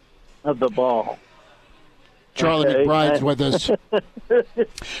of the ball. Charlie McBride's with us.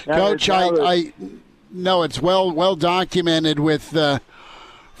 Coach, I know it's well documented with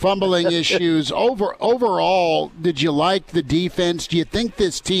fumbling issues. Overall, did you like the defense? Do you think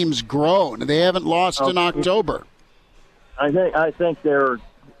this team's grown? They haven't lost in October. I think they're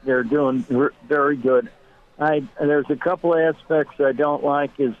doing very good. There's a couple of aspects I don't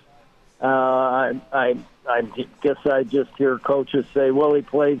like. Is I guess I just hear coaches say, well, he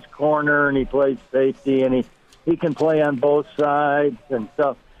plays corner and he plays safety and he can play on both sides and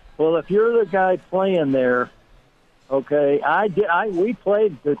stuff. Well, if you're the guy playing there, okay, we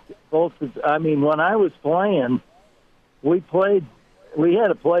played both. I mean, when I was playing, we had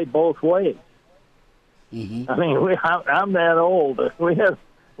to play both ways. I mean, I'm that old. We had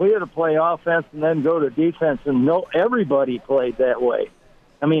to play offense and then go to defense, and everybody played that way.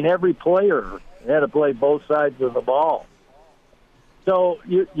 I mean, every player had to play both sides of the ball. So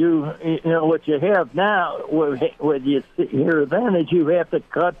you know what you have now, what you see here then is you have to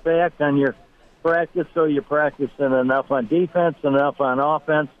cut back on your practice, so you're practicing enough on defense, enough on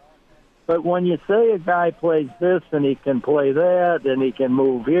offense. But when you say a guy plays this and he can play that and he can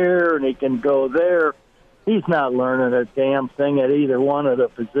move here and he can go there, he's not learning a damn thing at either one of the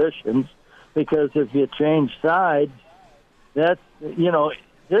positions, because if you change sides, this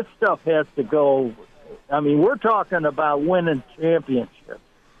stuff has to go I mean, we're talking about winning championships.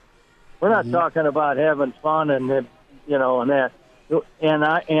 We're not talking about having fun and that.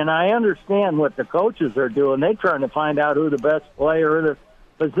 And I understand what the coaches are doing. They're trying to find out who the best player of the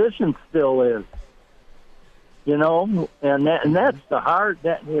position still is. And that's the hard.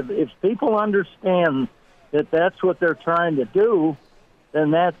 That if people understand that that's what they're trying to do,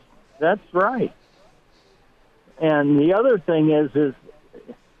 then that's right. And the other thing is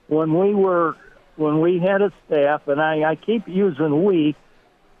when we had a staff, and I keep using we,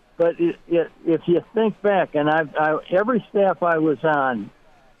 but if you think back, and every staff I was on,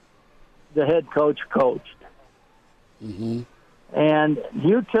 the head coach coached. Mm-hmm. And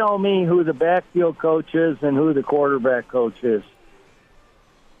you tell me who the backfield coach is and who the quarterback coach is.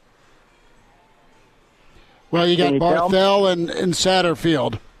 Well, you got Barthel and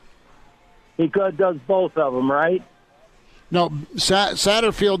Satterfield. He does both of them, right? No,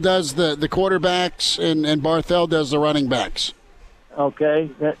 Satterfield does the quarterbacks, and Barthel does the running backs. Okay,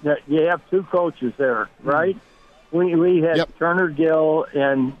 you have two coaches there, right? We had Turner Gill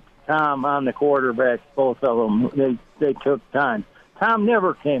and Tom on the quarterbacks, both of them. They took time. Tom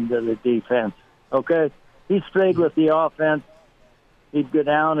never came to the defense, okay? He stayed with the offense. He'd go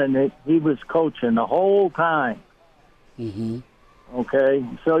down, and he was coaching the whole time. Mm-hmm. Okay,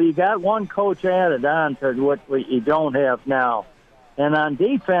 so you got one coach added on to what you don't have now. And on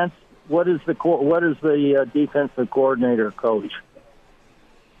defense, what is the defensive coordinator coach?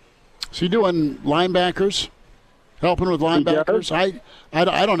 Is he doing linebackers? Helping with linebackers? I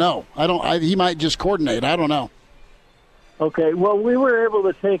don't know. He might just coordinate. I don't know. Okay, well, we were able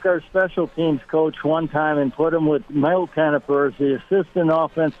to take our special teams coach one time and put him with Mel Caneper as the assistant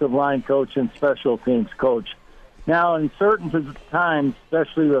offensive line coach and special teams coach. Now, in certain times,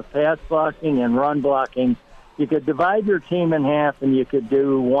 especially with pass blocking and run blocking, you could divide your team in half and you could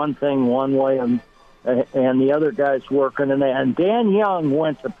do one thing one way and the other guys working. And Dan Young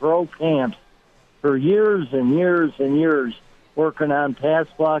went to pro camps for years and years and years working on pass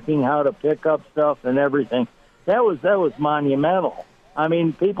blocking, how to pick up stuff and everything. That was monumental. I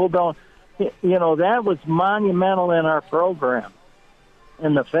mean, people don't, that was monumental in our program.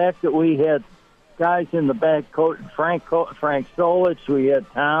 And the fact that we had guys in the back, Frank Solich, we had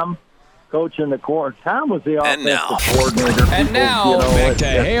Tom coaching the court. Tom was the offensive coordinator. And now, back to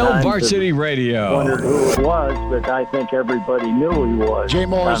Hail Varsity Radio. Wondered who it was, but I think everybody knew who he was. Jay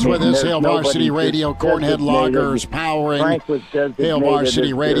Moore's with us, Hail Varsity Radio, Cornhead Loggers powering Hail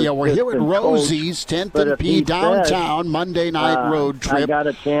Varsity Radio. We're here at Rosie's, 10th and P downtown, Monday night road trip.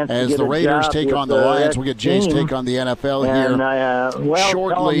 As the Raiders take on the Lions, we get Jay's take on the NFL here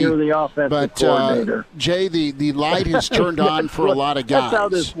shortly. But Jay, the light has turned on for a lot of guys. That's how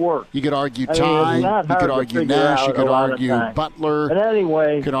this works. You could argue Ty, you could argue Nash, you could argue Butler, but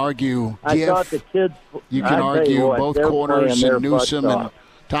anyway, you could argue Giff, you can argue both corners and Newsom and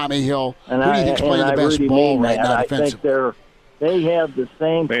Tommy Hill. Who do you think's playing the best ball right now defensively? They have the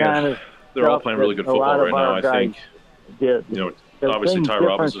same kind of they're all playing really good football right now, I think. Obviously Ty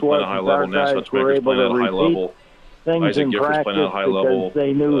Robbins is playing at a high level, Nash Hutchmaker's playing at a high level. Isaac Giffords playing at a high level.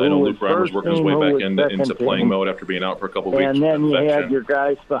 I know Luke Reimer's working his way back into playing mode after being out for a couple weeks. And then you had your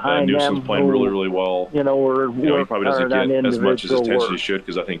guys behind them. Newsom's playing really, really well. He probably doesn't get as much as attention as he should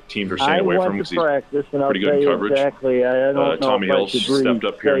because I think teams are staying away from him because he's pretty good in coverage. Tommy Hill stepped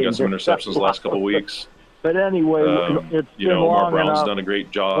up here and got some interceptions the last couple weeks. But anyway, it's been Omar long Brown's enough. done a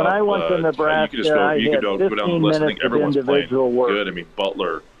great job. When I went to Nebraska, you could go down the list. I think everyone's playing good. I mean,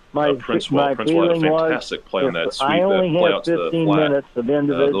 Butler. Prince had a fantastic play on that sweep, that play out to the flat, the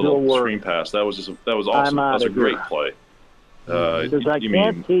little screen pass. That was awesome. That's a great play. Because I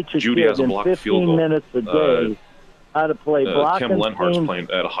can't teach a kid in 15 minutes a day how to play blocking Kim Lenhart's playing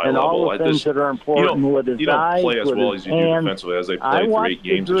at a high and level. all the things that are important with his eyes, play as with well his as you do hands. defensively as they play 3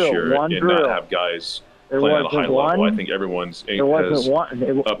 games this year and not have guys playing at a high level. I think everyone's has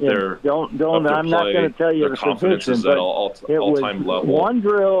up there. I'm not going to tell you their confidence is at all-time level. One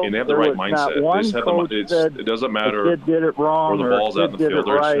drill, and they have the right mindset. It doesn't matter did it wrong where the ball's at in the field.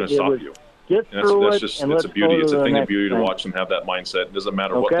 They're just going to stop you. Get through it's a beauty. It's a thing of beauty to watch them have that mindset. It doesn't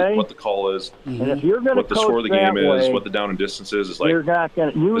matter what the call is, what the score of the game is, what the down and distance is. It's like, this is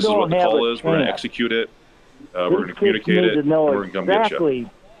what the call is. We're going to execute it. We're going to communicate it. And we're going to come get you.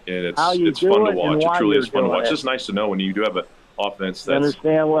 And it's fun to watch. It truly is fun to watch. It's just nice to know when you do have an offense that's,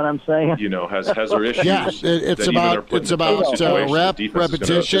 understand what I'm saying? Has their issues. Yeah, it's about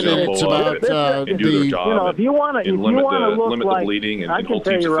repetition, and it's about and do their job. If you want to limit the bleeding and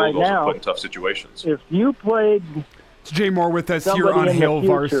ultimately field goals and put in tough situations. If you played It's Jay Moore with us here on Hail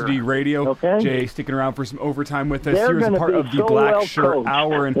Varsity Radio. Okay. Jay sticking around for some overtime with us. They're Here as a part of the Black Shirt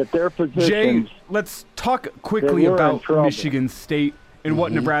Hour. And Jay, let's talk quickly about Michigan State and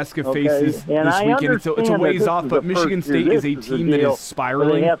what Nebraska faces this weekend. It's a ways off, but Michigan State is a team that is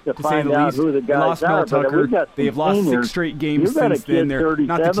spiraling, to say the least. They lost Mel Tucker. They have lost 6 straight games since then. They're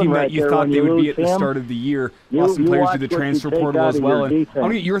not the team that you thought they would be at the start of the year. Lost some players through the transfer portal as well. And I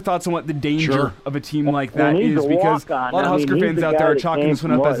want to get your thoughts on what the danger of a team like that is, because a lot of Husker fans out there are chalking this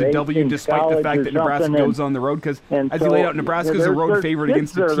one up as a W, despite the fact that Nebraska goes on the road. Because as you laid out, Nebraska's a road favorite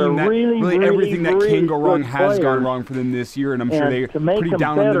against a team that really everything that can go wrong has gone wrong for them this year, and I'm sure they're pretty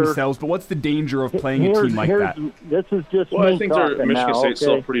down on themselves. But what's the danger of playing a team like that? This is just I think Michigan State's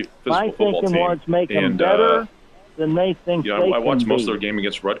still a pretty physical football team. Make them better than they think I watched most of their game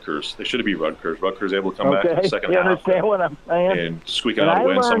against Rutgers. They should have beat Rutgers. Rutgers able to come back in the second half. Understand what I'm saying? And squeak out a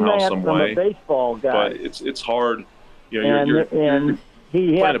win somehow, some way. Baseball guy. But it's hard. You're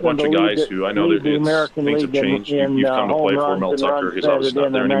playing a bunch of guys who I know things have changed. You've come to play for Mel Tucker. He's obviously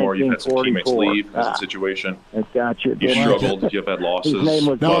not there anymore. You've had some teammates leave. That's the situation. You've struggled. You've had losses.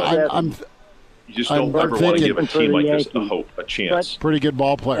 You just don't ever want to give a team like this a hope, a chance. Pretty good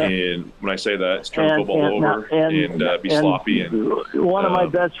ball player. And when I say that, it's turn football over and be sloppy. And one of my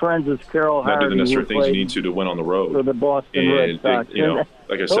best friends is Carol Hardy. Not do the necessary things you need to win on the road. For the Boston Red Sox.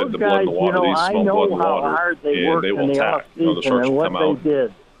 Like I said, the blood in the water. These small blood in the water, and they will attack. The Sharks will come out.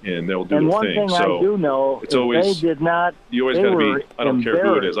 And they'll do their thing. So I do know it's always they did not. You always got to be. I don't care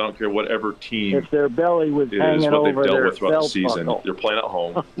who it is. I don't care whatever team. If their belly was hanging what they've over dealt their with throughout the season. Buckle. They're playing at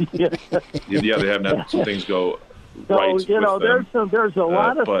home. They haven't had some things go so, right with them. There's a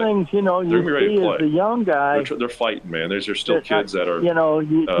lot of things. You see as a young guy. They're fighting, man. There's still kids that are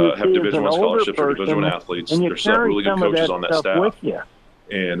you have Division I scholarships or Division I person, athletes. There's still really good coaches on that staff.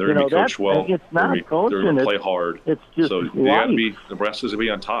 And they're going to be coached well. They're going to play hard. It's just so they got to be. Nebraska's going to be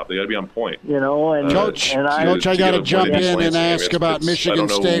on top. They got to be on point. Coach, I got to jump in and ask about Michigan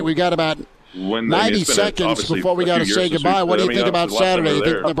State. We got about 90 seconds before we got to say goodbye. What do you think about Saturday? You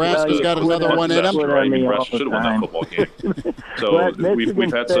think Nebraska's got another one in them? Nebraska should have won that football game. So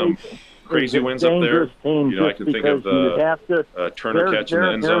we've had some crazy wins up there. I can think of the Turner catch in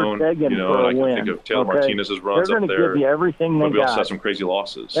the end zone. I can think of Taylor Martinez's runs up there. But we also had some crazy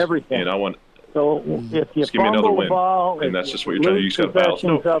losses. And I want. So if you just give me another win, ball, and that's just what you're trying to do. You just got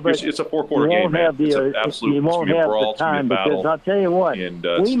to battle. It's a 4-quarter game, man. It's an absolute. It's going to be a brawl. It's going to be a battle. I'll tell you what, and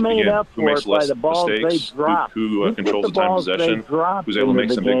we made up who makes less mistakes, who controls the time possession, who's able to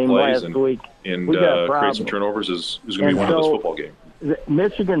make some big plays and create some turnovers is going to be one of this football game.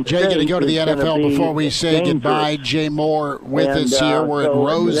 Michigan Jay, going to go to the NFL before we say goodbye. Jay Moore with us here. We're at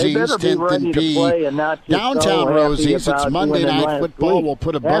Rosie's, 10th and P. Downtown Rosie's. It's Monday Night Football. We'll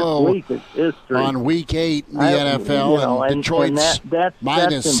put a bow on Week 8 in the NFL. And Detroit's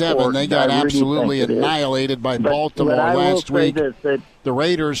 -7. They got absolutely annihilated by Baltimore last week. The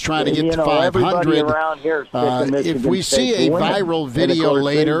Raiders trying to get to 500. If we see a viral video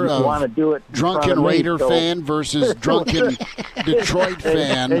later of drunken Raider fan versus drunken Detroit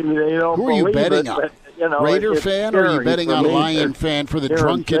fan, who are you betting on? Raider fan, or are you betting on Lion fan for the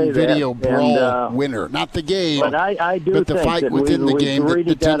drunken video brawl winner? Not the game, but the fight within the game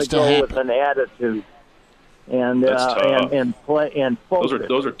that tends to happen. And play and focus.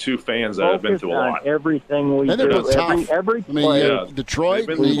 Those are two fans that have been through a lot. Everything we do, every play. Detroit,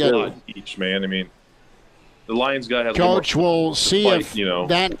 they've been through a lot each, man. I mean, the Lions guy has. Coach, we'll see if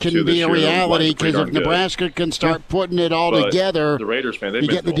that can be a reality, because if Nebraska can start putting it all together, the Raiders fan, you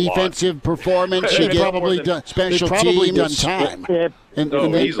get the defensive performance, you get probably special teams on time. And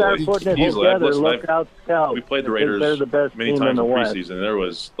they start putting it together. Look out, Scout. We played the Raiders many times in the preseason, and there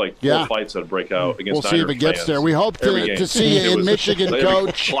was like 4 fights that break out against. We'll see if it gets there. We hope to see you in Michigan,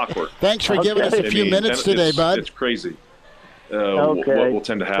 Coach. Thanks for giving us a few minutes today, bud. It's crazy. What will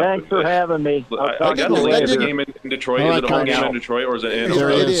tend to happen. Thanks for having me. I got the game in Detroit. Is it a home game in Detroit, or is it in Las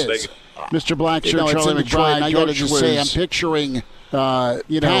Vegas? Mr. Blackshirt, Charlie McBride. I got to just say, I'm picturing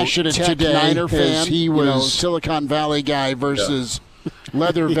passionate today Niner fan. He was Silicon Valley guy versus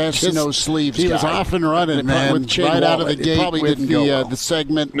leather vest, no sleeves. He was off and running, man, right out of the gate. Probably with the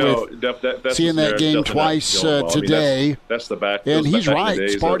segment. No, that's seeing that game twice today. I mean, that's the back. And he's right.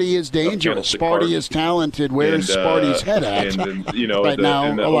 Sparty is dangerous. Sparty is talented. Where's Sparty's head at? Right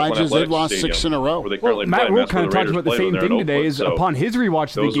now, Elijah's, they've lost 6 in a row. Well, Matt Rule kind of talked about the same thing today. Is upon his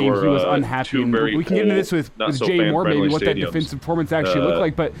rewatch of the game, he was unhappy. And we can get into this with Jay Moore, maybe what that defensive performance actually looked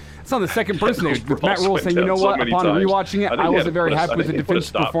like. But it's not the second person with Matt Rule saying, you know what, upon rewatching it, I wasn't very happy with the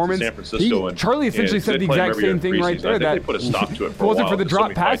defensive performance. San Francisco Charlie essentially said the exact same thing right there. That they put a stop to it if it wasn't for the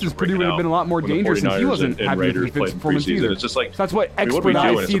drop passes, Purdue would have been a lot more dangerous, and he wasn't happy with the defensive performance either. It's just like, so that's what experts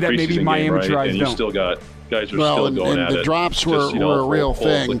I see that maybe my amateur eyes don't. And you still got guys who are still going at it. The drops were a real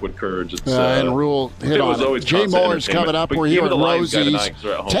thing. Liquid courage. And Rule hit on it. Jay Moore's coming up. We're here at Rosie's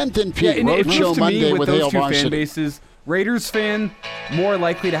 10th and P Roadshow Monday with Hale Varsity. Raiders fan, more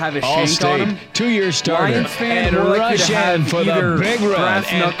likely to have a shank on him. 2-year starter. Lions fan, and more likely to rush have in for either the big run brass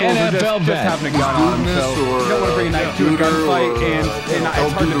and knuckles NFL or just having a gun on him. So you don't want to bring a knife to a gunfight, and it's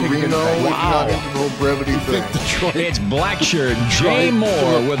hard to pick a good fight. It's Blackshirt Jay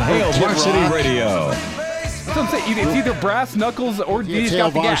Moore with Hale Varsity Radio. That's what I'm saying. It's either brass knuckles or it's Hale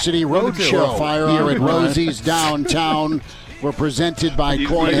Varsity Roadshow here at Rosie's downtown. We're presented by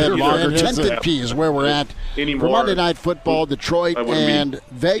Cornhead Lager. 10th and P is where we're at. For Monday Night Football, Detroit and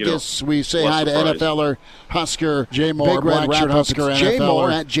Vegas. We say hi to NFLer Husker Jay Moore, Big Red Blackshirt Husker NFLer. Jay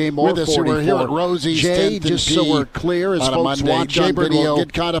Moore at Jay Moore. With us, we're here at Rosie's. Jay, just so we're clear, as folks watch on video,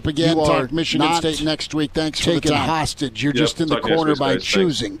 get caught up again. Talk Michigan State next week. Thanks for taking hostage. You're just in the corner by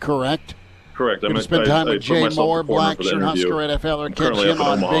choosing, correct? Correct. I'm going to spend time with Jay Moore, Blackshirt Husker NFLer. Catch him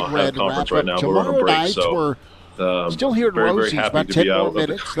on Big Red Wrap Up tomorrow night. We're still here at Rosie's, about 10 more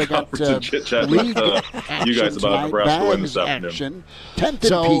minutes. They got league you guys about Nebraska win this afternoon.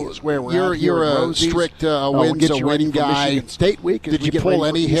 10th and P is where we're at. You're a strict wins-a-win guy. State week. Did you pull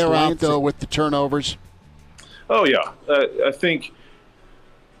any hair out, though, with the turnovers? Oh, yeah. I think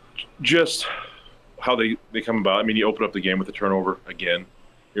just how they come about. I mean, you open up the game with a turnover again.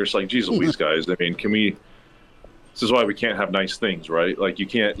 You're just like, geez Louise, guys. I mean, can we – this is why we can't have nice things, right? Like, you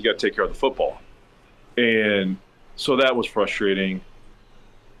got to take care of the football. And so that was frustrating.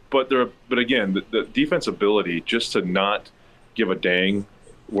 But again, the defense ability just to not give a dang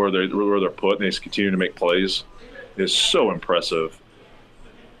where they're put and they just continue to make plays is so impressive.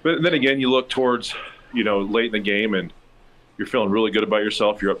 But then again, you look towards, late in the game and you're feeling really good about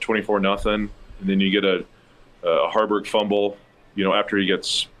yourself. You're up 24-0, and then you get a Harburg fumble, after he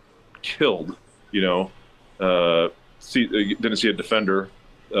gets killed, didn't see a defender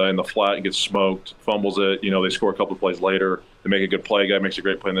in the flat and gets smoked, fumbles it. They score a couple of plays later. They make a good play. Guy makes a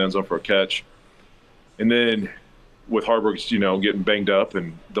great play in the end zone for a catch. And then with Harburg's, getting banged up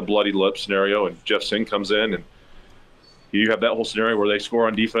and the bloody lip scenario, and Jeff Singh comes in, and you have that whole scenario where they score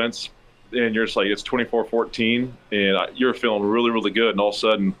on defense, and you're just like, it's 24-14, and you're feeling really, really good. And all of a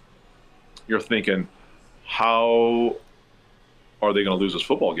sudden, you're thinking, how are they going to lose this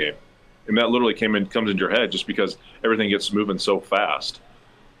football game? And that literally comes into your head just because everything gets moving so fast.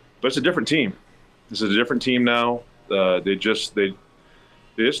 But it's a different team. This is a different team now. They just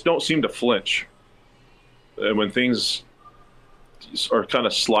don't seem to flinch. And when things are kind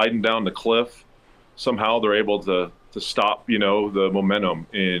of sliding down the cliff, somehow they're able to stop, the momentum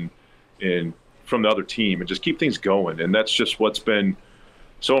in from the other team and just keep things going. And that's just what's been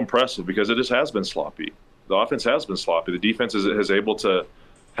so impressive, because it just has been sloppy. The offense has been sloppy. The defense is able to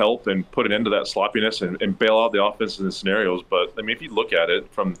help and put an end to that sloppiness and bail out the offense in the scenarios. But, I mean, if you look at it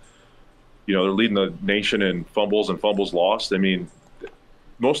from, they're leading the nation in fumbles and fumbles lost. I mean,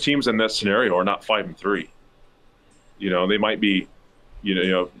 most teams in that scenario are not 5-3. They might be,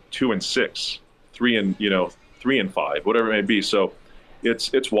 2-6, 3-5, whatever it may be. So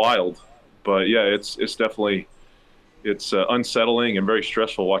it's wild. But, yeah, it's definitely unsettling and very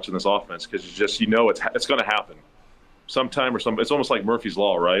stressful watching this offense, because it's going to happen sometime or some. It's almost like Murphy's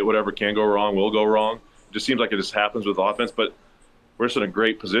Law, right? Whatever can go wrong will go wrong. It just seems like it just happens with offense. But we're just in a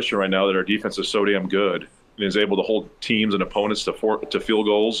great position right now that our defense is so damn good and is able to hold teams and opponents to field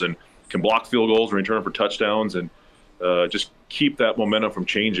goals and can block field goals and return them for touchdowns, and just keep that momentum from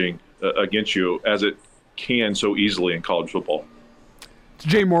changing against you as it can so easily in college football. It's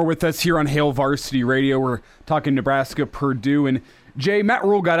Jay Moore with us here on Hale Varsity Radio. We're talking Nebraska, Purdue. And Jay, Matt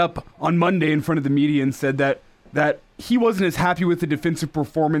Rule got up on Monday in front of the media and said that he wasn't as happy with the defensive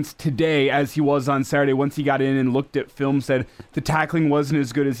performance today as he was on Saturday. Once he got in and looked at film, said the tackling wasn't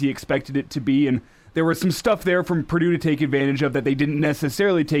as good as he expected it to be. And there was some stuff there from Purdue to take advantage of that they didn't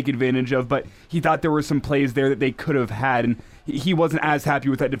necessarily take advantage of, but he thought there were some plays there that they could have had. And he wasn't as happy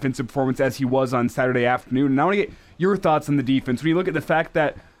with that defensive performance as he was on Saturday afternoon. And I want to get your thoughts on the defense. When you look at the fact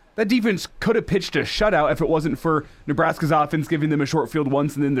that that defense could have pitched a shutout if it wasn't for Nebraska's offense giving them a short field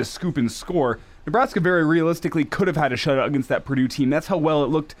once and then the scoop and score. Nebraska very realistically could have had a shutout against that Purdue team. That's how well it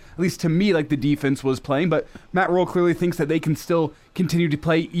looked, at least to me, like the defense was playing. But Matt Rule clearly thinks that they can still continue to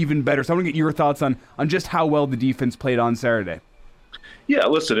play even better. So I want to get your thoughts on just how well the defense played on Saturday. Yeah,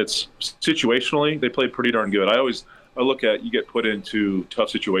 listen, it's situationally, they played pretty darn good. I look at, you get put into tough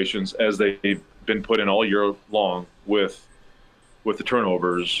situations as they've been put in all year long with with the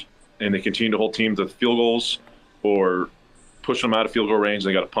turnovers, and they continue to hold teams to field goals or push them out of field goal range.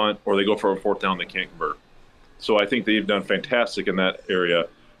 They got a punt, or they go for a fourth down. They can't convert. So I think they've done fantastic in that area.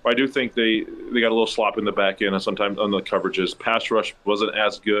 I do think they got a little slop in the back end and sometimes on the coverages. Pass rush wasn't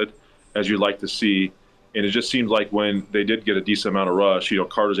as good as you'd like to see. And it just seems like when they did get a decent amount of rush,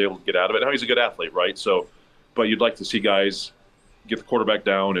 Carter's able to get out of it. Now he's a good athlete, right? So, but you'd like to see guys get the quarterback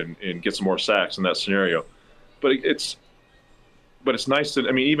down and get some more sacks in that scenario. But it's nice to,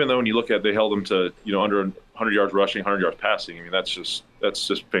 even though when you look at, they held them to, under 100 yards rushing, 100 yards passing. That's just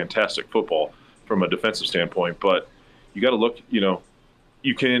fantastic football from a defensive standpoint. But you got to look,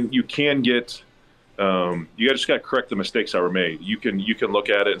 you can get, you just got to correct the mistakes that were made. You can look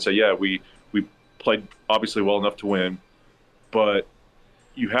at it and say, yeah, we played obviously well enough to win, but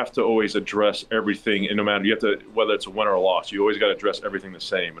you have to always address everything, and no matter, you have to, whether it's a win or a loss, you always got to address everything the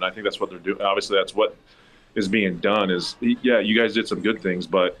same. And I think that's what they're doing. Obviously, that's what is being done. Is, yeah, you guys did some good things,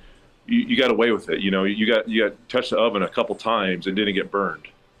 but you got away with it. You got touched the oven a couple times and didn't get burned.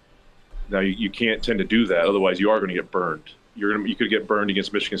 Now you can't tend to do that, otherwise you are going to get burned. You could get burned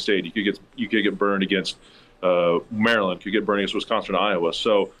against Michigan State. You could get burned against Maryland. You could get burned against Wisconsin and Iowa.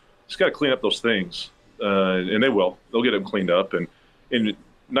 So just got to clean up those things, and they will. They'll get them cleaned up. And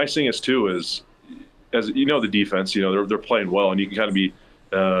nice thing is too is, as the defense, they're playing well, and you can kind of be,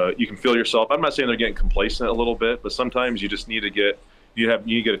 you can feel yourself. I'm not saying they're getting complacent a little bit, but sometimes you just need to get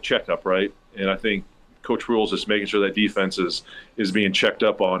a checkup, right? And I think Coach Rule's just making sure that defense is being checked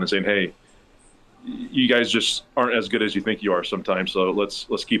up on and saying, hey, you guys just aren't as good as you think you are sometimes, so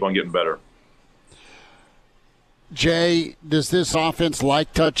let's keep on getting better. Jay, does this offense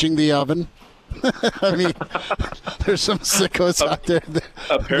like touching the oven? There's some sickos out there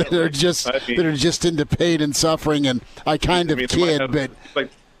that are just into pain and suffering, and I kind of kid, but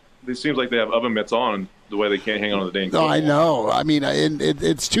it seems like they have oven mitts on the way they can't hang on to the dang football. I know.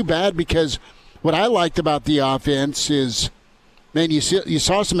 It's too bad, because what I liked about the offense is, man, you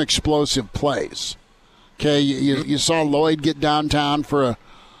saw some explosive plays. Okay, you saw Lloyd get downtown for a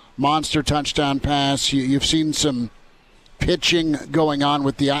monster touchdown pass. You've seen some pitching going on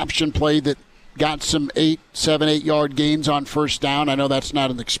with the option play that got some 7-8 yard gains on first down. I know that's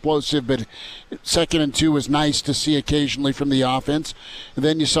not an explosive, but 2nd and 2 was nice to see occasionally from the offense. And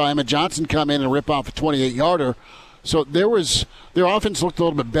then you saw Emma Johnson come in and rip off a 28-yarder. So their offense looked a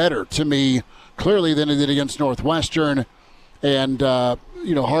little bit better to me, clearly, than it did against Northwestern. And,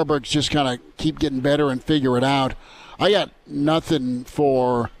 Harburg's just kind of keep getting better and figure it out. I got nothing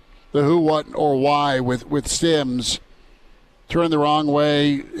for the who, what, or why with Sims. Turned the wrong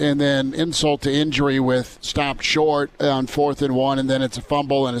way, and then insult to injury with stopped short on 4th and 1, and then it's a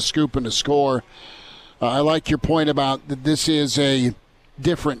fumble and a scoop and a score. I like your point about that this is a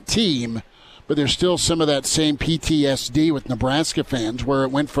different team, but there's still some of that same PTSD with Nebraska fans, where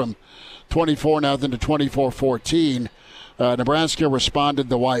it went from 24-0 to 24-14. Nebraska responded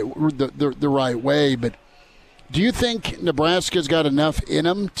the right way, but do you think Nebraska's got enough in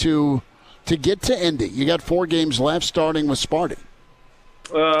them to get to Indy? You got 4 games left, starting with Sparty.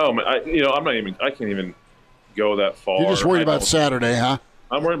 I can't even go that far. You're just worried about Saturday, huh?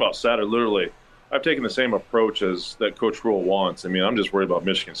 I'm worried about Saturday. Literally, I've taken the same approach as that Coach Rule wants. I'm just worried about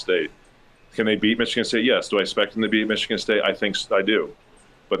Michigan State. Can they beat Michigan State? Yes. Do I expect them to beat Michigan State? I think I do,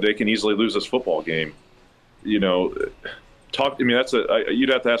 but they can easily lose this football game. You'd have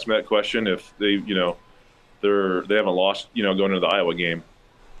to ask me that question if they haven't lost, going into the Iowa game.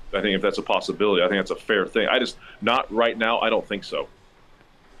 I think if that's a possibility, I think that's a fair thing. Not right now, I don't think so.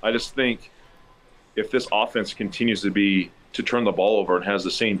 I just think if this offense continues to turn the ball over and has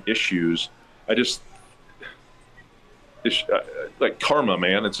the same issues, it's like karma,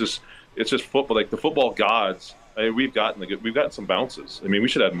 man. It's just football. Like the football gods, we've gotten some bounces. We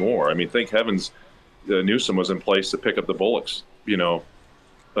should have more. Thank heavens Newsom was in place to pick up the Bullocks,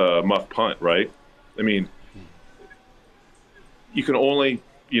 muff punt, right? You can only,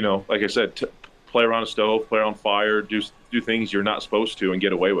 like I said, play around a stove, play around fire, do things you're not supposed to and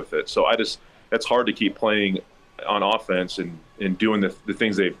get away with it. So it's hard to keep playing on offense and doing the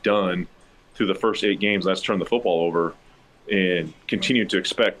things they've done through the first 8 games. That's turned the football over and continue to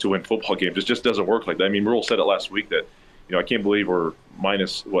expect to win football games. It just doesn't work like that. Rule said it last week that, I can't believe we're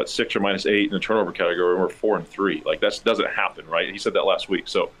 -6 or -8 in the turnover category. We're 4-3. Like that doesn't happen, right? He said that last week.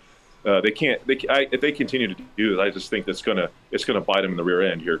 So if they continue to do this, I just think it's gonna bite them in the rear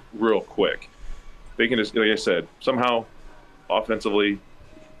end here real quick. They can just, like I said, somehow offensively,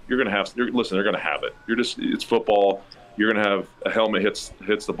 they're gonna have it. It's football. You're gonna have a helmet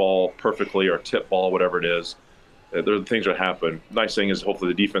hits the ball perfectly, or a tip ball, whatever it is. There are things that happen. Nice thing is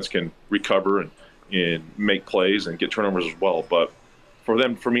hopefully the defense can recover and and make plays and get turnovers as well. But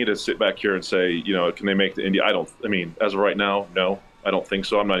for me to sit back here and say, can they make the Indy? As of right now, no, I don't think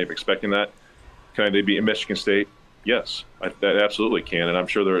so. I'm not even expecting that. Can they beat Michigan State? Yes, that absolutely can. And I'm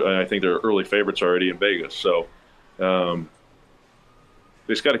sure I think they're early favorites already in Vegas. So they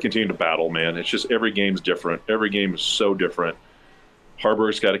just got to continue to battle, man. It's just every game's different. Every game is so different.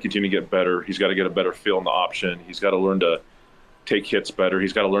 Harburg's got to continue to get better. He's got to get a better feel in the option. He's got to learn to take hits better.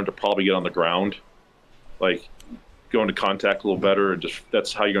 He's got to learn to probably get on the ground, like go into contact a little better, and just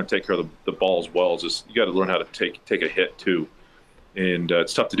that's how you're going to take care of the ball as well. Is just you got to learn how to take a hit too, and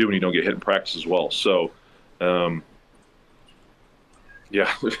it's tough to do when you don't get hit in practice as well. So, looking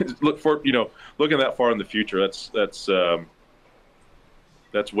that far in the future,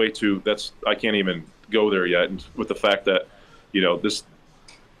 that's way too. I can't even go there yet. And with the fact that this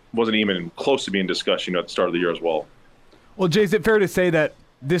wasn't even close to being discussed, at the start of the year as well. Well, Jay, is it fair to say that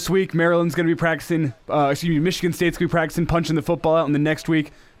this week Maryland's going to be practicing, Michigan State's going to be practicing punching the football out, and the next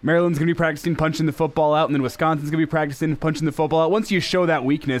week Maryland's going to be practicing punching the football out, and then Wisconsin's going to be practicing punching the football out? Once you show that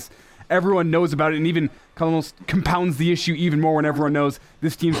weakness, everyone knows about it, and even almost compounds the issue even more when everyone knows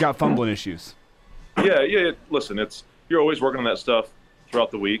this team's got fumbling issues. Yeah. Listen, you're always working on that stuff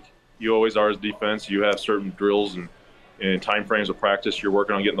throughout the week. You always are as defense. You have certain drills and time frames of practice. You're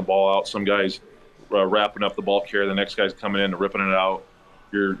working on getting the ball out. Some guys wrapping up the ball carrier. The next guy's coming in and ripping it out.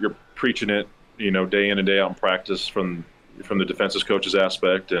 You're preaching it, day in and day out in practice from the defensive coach's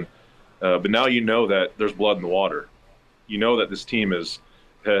aspect. And but now that there's blood in the water. You know that this team has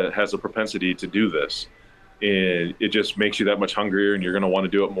a propensity to do this, and it just makes you that much hungrier, and you're going to want to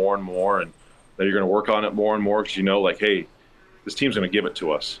do it more and more, and that you're going to work on it more and more because hey, this team's going to give it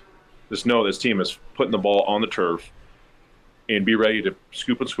to us. Just know this team is putting the ball on the turf and be ready to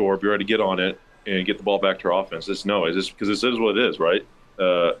scoop and score, be ready to get on it and get the ball back to our offense. Because this is what it is, right?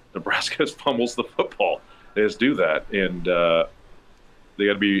 Nebraska fumbles the football. They just do that, and they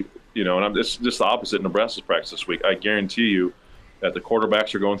got to be, and it's just the opposite. Nebraska's practice this week. I guarantee you that the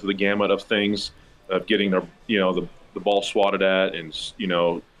quarterbacks are going through the gamut of things, of getting their, the ball swatted at and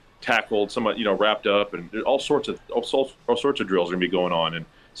tackled, somewhat, wrapped up, and all sorts of drills are going to be going on. And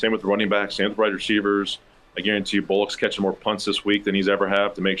same with the running backs, same with wide receivers. I guarantee you, Bullock's catching more punts this week than he's ever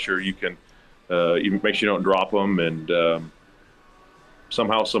have to make sure you can, make sure you don't drop them, and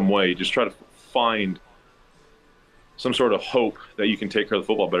somehow, some way, just try to find some sort of hope that you can take care of the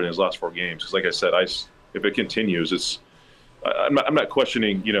football better in his last 4 games. Because, like I said, if it continues, I'm not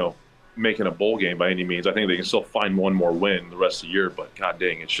questioning, making a bowl game by any means. I think they can still find one more win the rest of the year. But god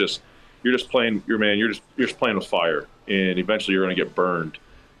dang, it's just you're just playing playing with fire, and eventually you're going to get burned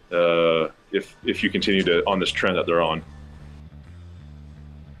if you continue on this trend that they're on.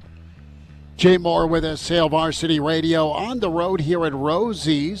 Jay Moore with us, Hail Varsity Radio, on the road here at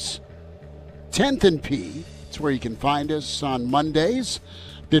Rosie's, 10th and P. It's where you can find us on Mondays.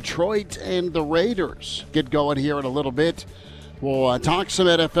 Detroit and the Raiders get going here in a little bit. We'll talk some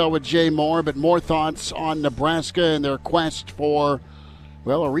NFL with Jay Moore, but more thoughts on Nebraska and their quest for,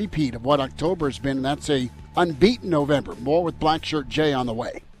 a repeat of what October's been, and that's a unbeaten November. More with Black Shirt Jay on the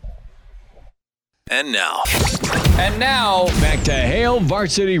way. And now, back to Hail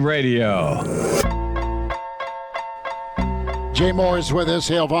Varsity Radio. Jay Moore is with us,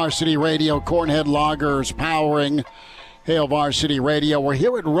 Hail Varsity Radio. Cornhead Loggers powering Hail Varsity Radio. We're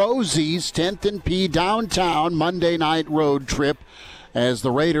here at Rosie's, 10th and P, downtown, Monday night road trip as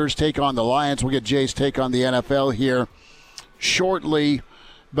the Raiders take on the Lions. We'll get Jay's take on the NFL here shortly.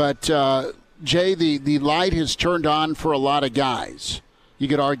 But, Jay, the light has turned on for a lot of guys. You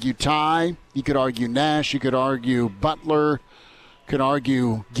could argue Ty, you could argue Nash, you could argue Butler, could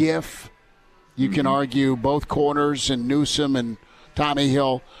argue Giff. You can argue both corners and Newsome and Tommy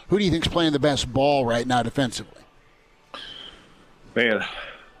Hill. Who do you think's playing the best ball right now defensively? Man,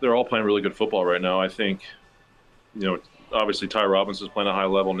 they're all playing really good football right now. I think, obviously Ty Robinson's playing at a high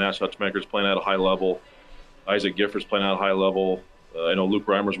level. Nash Hutchmaker's playing at a high level. Isaac Giffords playing at a high level. I know Luke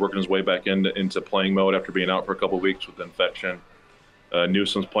Reimer's working his way back into playing mode after being out for a couple of weeks with infection.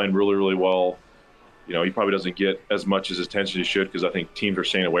 Newsome's playing really, really well. He probably doesn't get as much as attention as he should because I think teams are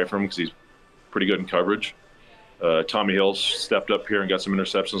staying away from him because he's pretty good in coverage. Tommy Hill stepped up here and got some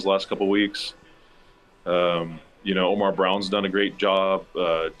interceptions the last couple of weeks. Omar Brown's done a great job.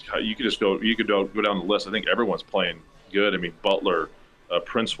 You could go down the list. I think everyone's playing good. I mean, Butler,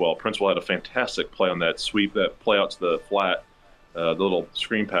 Princewell had a fantastic play on that sweep, that play out to the flat, the little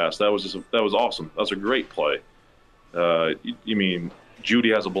screen pass. That was awesome. That was a great play.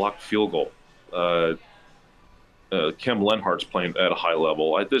 Judy has a blocked field goal. Kim Lenhart's playing at a high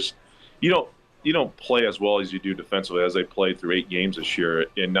level. You don't play as well as you do defensively as they played through 8 games this year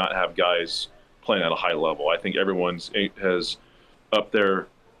and not have guys playing at a high level. I think everyone's has up their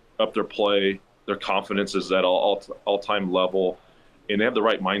play. Their confidence is at all-time level, and they have the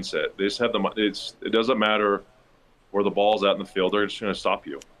right mindset. They just have it doesn't matter where the ball's at in the field. They're just going to stop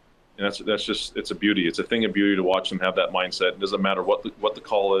you, and that's just it's a beauty. It's a thing of beauty to watch them have that mindset. It doesn't matter what the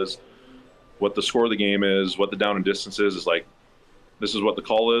call is, what the score of the game is, what the down and distance is. It's like, this is what the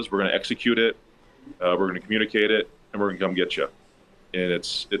call is. We're going to execute it. We're going to communicate it, and we're going to come get you. And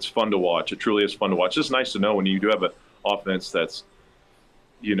it's fun to watch. It truly is fun to watch. It's just nice to know when you do have an offense that's,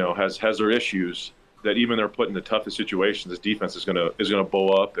 has their issues, that even they're put in the toughest situations, this defense is gonna bow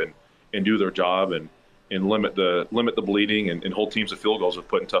up and do their job and limit the bleeding and hold teams to field goals if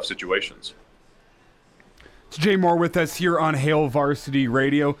put in tough situations. It's Jay Moore with us here on Hail Varsity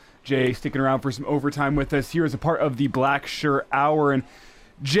Radio. Jay sticking around for some overtime with us here as a part of the Black Shirt Hour. And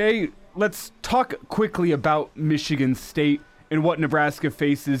Jay, let's talk quickly about Michigan State and what Nebraska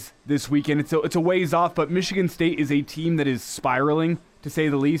faces this weekend. It's a ways off, but Michigan State is a team that is spiraling, to say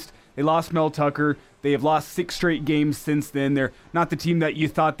the least. They lost Mel Tucker. They have lost 6 straight games since then. They're not the team that you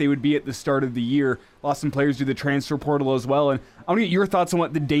thought they would be at the start of the year. Lost some players through the transfer portal as well. And I want to get your thoughts on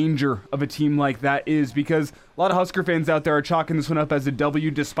what the danger of a team like that is, because a lot of Husker fans out there are chalking this one up as a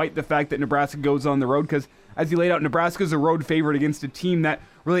W, despite the fact that Nebraska goes on the road. Because as you laid out, Nebraska's a road favorite against a team that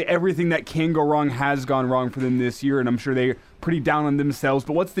really everything that can go wrong has gone wrong for them this year. And I'm sure they're pretty down on themselves.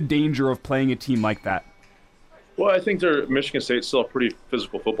 But what's the danger of playing a team like that? Well, I think Michigan State's still a pretty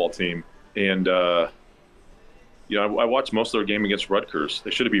physical football team. And, I watched most of their game against Rutgers.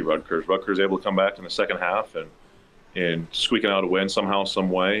 They should have beat Rutgers. Rutgers able to come back in the second half and squeaking out a win somehow, some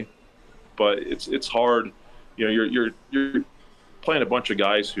way. But it's hard. You're playing a bunch of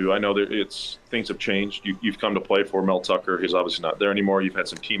guys who I know things have changed. You've come to play for Mel Tucker. He's obviously not there anymore. You've had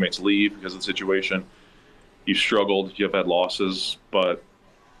some teammates leave because of the situation. You've struggled. You've had losses. But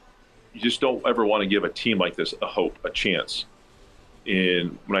you just don't ever want to give a team like this a hope, a chance.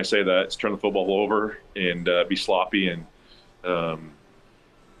 And when I say that, it's turn the football over and be sloppy and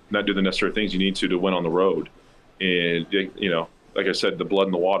not do the necessary things you need to win on the road. And, like I said, the blood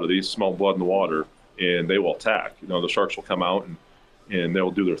in the water, they smell blood in the water, and they will attack. The Sharks will come out and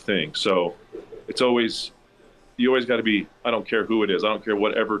they'll do their thing. So you always got to be, I don't care who it is. I don't care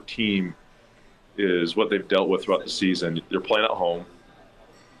whatever team is, what they've dealt with throughout the season. They're playing at home.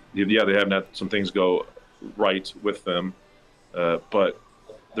 Yeah, they haven't had some things go right with them. But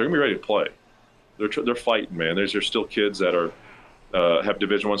they're gonna be ready to play. They're fighting, man. There's still kids that are have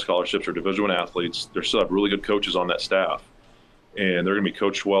Division I scholarships or Division I athletes. They still have really good coaches on that staff, and they're gonna be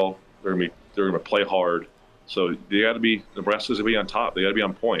coached well. They're gonna play hard. So Nebraska's gonna be on top. They got to be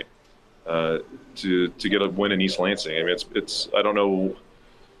on point to get a win in East Lansing. I mean, it's I don't know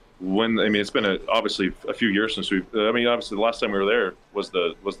when. I mean, it's been obviously a few years since we've. I mean, obviously the last time we were there was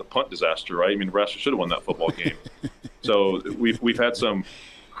the punt disaster, right? I mean, Nebraska should have won that football game. So we've had some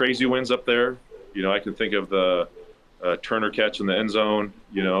crazy wins up there. I can think of the Turner catch in the end zone,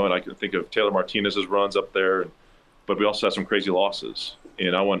 and I can think of Taylor Martinez's runs up there. But we also had some crazy losses.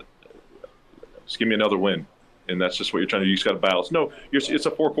 And just give me another win. And that's just what you're trying to do. You just got to battle. It's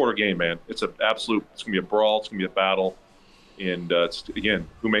a 4-quarter game, man. It's going to be a brawl. It's going to be a battle. And again,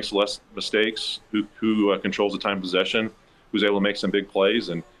 who makes less mistakes, who controls the time of possession, who's able to make some big plays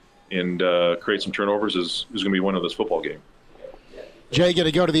and create some turnovers is going to be winning this football game. Jay, going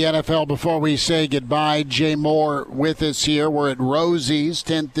to go to the NFL before we say goodbye. Jay Moore with us here. We're at Rosie's,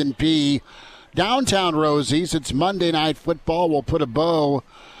 10th and P, downtown Rosie's. It's Monday Night Football. We'll put a bow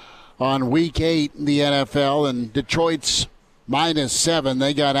on Week 8 in the NFL, and Detroit's -7.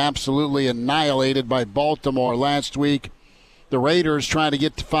 They got absolutely annihilated by Baltimore last week. The Raiders trying to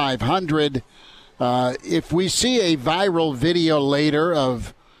get to 500. If we see a viral video later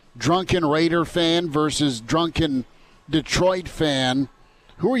of drunken Raider fan versus drunken Detroit fan,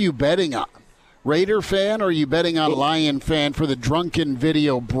 who are you betting on? Raider fan, or are you betting on Lion fan for the drunken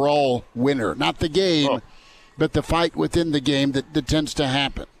video brawl winner? Not the game, but the fight within the game that tends to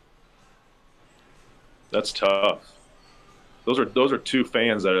happen. That's tough. Those are two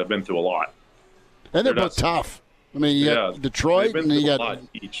fans that have been through a lot. And they're both tough. I mean, you got Detroit, and you got a lot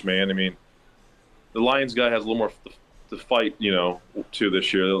each, man. I mean, the Lions guy has a little more to fight, to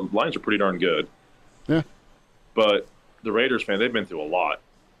this year. The Lions are pretty darn good. Yeah. But the Raiders fan, they've been through a lot.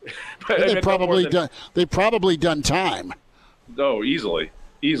 They've probably done time. Oh, easily.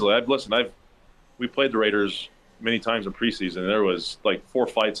 We played the Raiders many times in preseason, and there was like 4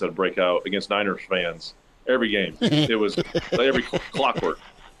 fights that break out against Niners fans every game. It was every clockwork.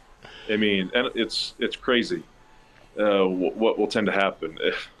 I mean, and it's crazy what will tend to happen.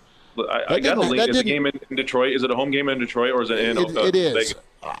 I got to link. Is the game in Detroit? Is it a home game in Detroit, or is it in It is.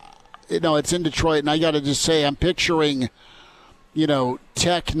 it's in Detroit, and I got to just say, I'm picturing,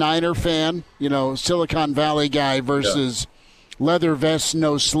 Tech Niner fan, Silicon Valley guy versus leather vest,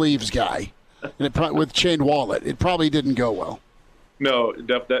 no sleeves guy, and with chain wallet. It probably didn't go well. No,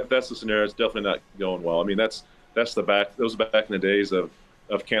 that's the scenario. It's definitely not going well. I mean, those are back in the days of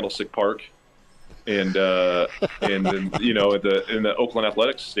Candlestick Park, and in the Oakland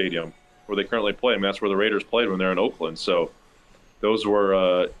Athletics Stadium where they currently play. I mean, that's where the Raiders played when they're in Oakland. So those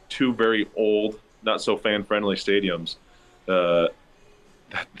were two very old, not so fan friendly stadiums. That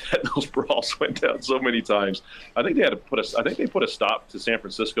those brawls went down so many times. I think they put a stop to San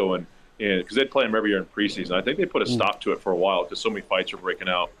Francisco and because they'd play them every year in preseason. I think they put a stop to it for a while because so many fights were breaking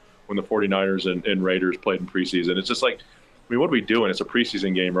out when the 49ers and Raiders played in preseason. It's just like, I mean, what are we doing? It's a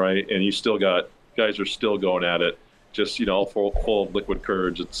preseason game, right? And you still got guys are still going at it, just all full of liquid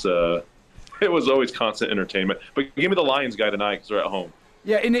courage. It was always constant entertainment. But give me the Lions guy tonight because they're at home.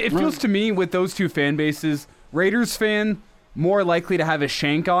 Yeah, and it feels to me with those two fan bases, Raiders fan more likely to have a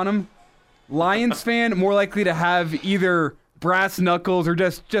shank on him, Lions fan more likely to have either brass knuckles or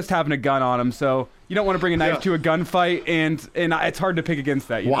just having a gun on him. So you don't want to bring a knife to a gunfight, and it's hard to pick against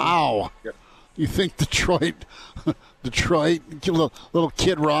that. Wow. Yeah. You think Detroit, little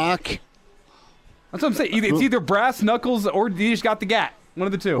Kid Rock? That's what I'm saying. It's either brass knuckles or you just got the gat. One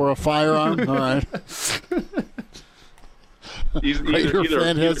of the two. Or a firearm. All right.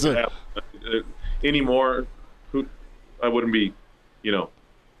 Either anymore, I wouldn't be,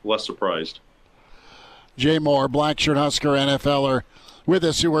 less surprised. Jay Moore, Blackshirt Husker NFLer, with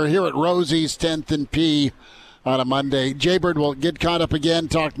us, who are here at Rosie's 10th and P on a Monday. Jaybird will get caught up again,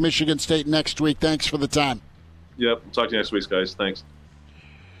 talk Michigan State next week. Thanks for the time. Yep, talk to you next week, guys. Thanks.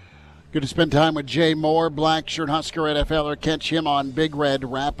 Good to spend time with Jay Moore, Blackshirt Husker NFLer. Catch him on Big Red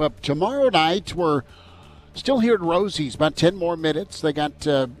wrap-up tomorrow night. We're still here at Rosie's, about 10 more minutes. They got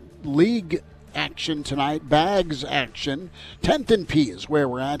league action tonight, bags action. 10th and P is where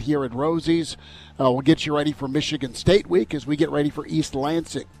we're at here at Rosie's. We'll get you ready for Michigan State week as we get ready for East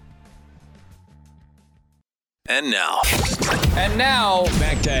Lansing. And now,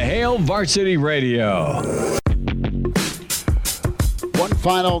 back to Hail Varsity Radio. One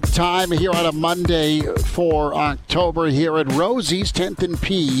final time here on a Monday for October here at Rosie's 10th and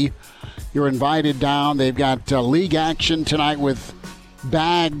P. You're invited down. They've got league action tonight with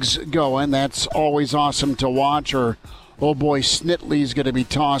bags going. That's always awesome to watch. Or old boy Snitley's going to be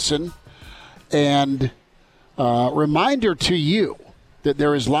tossing. And reminder to you that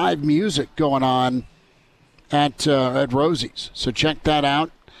there is live music going on at Rosie's. So check that out.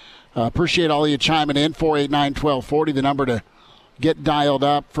 Appreciate all of you chiming in. 489-1240, the number to get dialed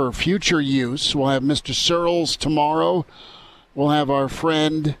up for future use. We'll have Mr. Searles tomorrow. We'll have our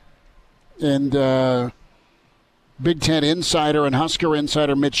friend and Big Ten insider and Husker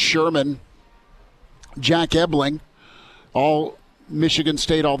insider Mitch Sherman, Jack Ebling, all Michigan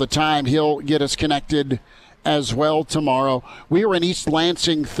State all the time. He'll get us connected as well tomorrow. We are in East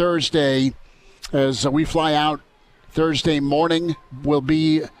Lansing Thursday as we fly out Thursday morning. We'll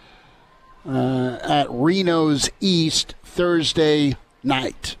be at Reno's East Thursday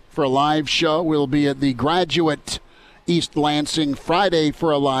night for a live show. We'll be at the Graduate East Lansing Friday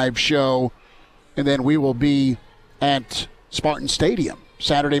for a live show. And then we will be at Spartan Stadium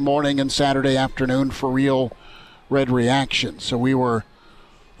Saturday morning and Saturday afternoon for real Red Reaction. So we were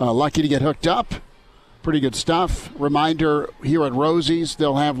lucky to get hooked up. Pretty good stuff. Reminder, here at Rosie's,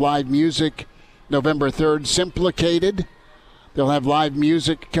 they'll have live music November 3rd, Simplicated. They'll have live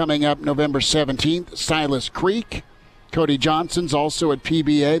music coming up November 17th, Silas Creek. Cody Johnson's also at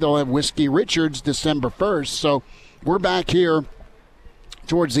PBA. They'll have Whiskey Richards December 1st. So we're back here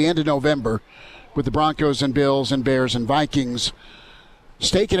towards the end of November with the Broncos and Bills and Bears and Vikings.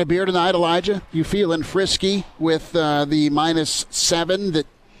 Steak and a beer tonight, Elijah. You feeling frisky with the -7 that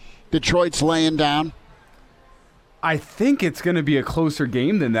Detroit's laying down? I think it's going to be a closer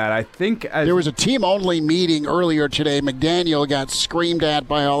game than that. I think there was a team-only meeting earlier today. McDaniel got screamed at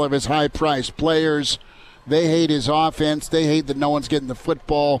by all of his high-priced players. They hate his offense. They hate that no one's getting the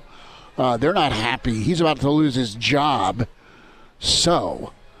football. They're not happy. He's about to lose his job.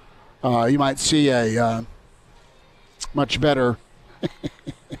 So you might see a much better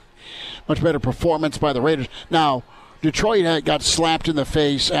performance by the Raiders. Now, Detroit got slapped in the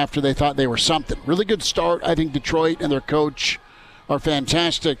face after they thought they were something. Really good start. I think Detroit and their coach are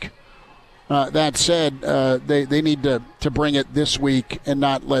fantastic. That said, they need to bring it this week and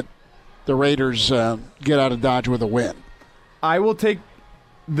not let the Raiders get out of Dodge with a win. I will take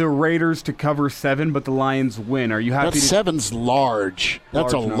the Raiders to cover 7, but the Lions win. Are you happy? That 7's large.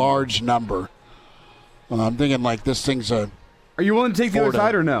 That's a large number. I'm thinking like this thing's a... Are you willing to take the other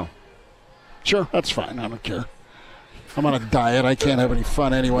side or no? Sure, that's fine. I don't care. I'm on a diet. I can't have any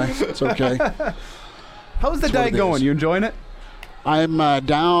fun anyway. It's okay. How's the diet going? You enjoying it? I'm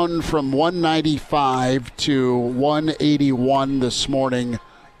down from 195 to 181 this morning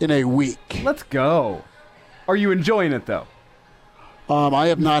in a week. Let's go. Are you enjoying it, though? I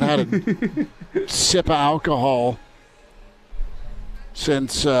have not had a sip of alcohol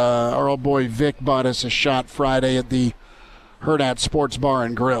since our old boy Vic bought us a shot Friday at the Hurrdat Sports Bar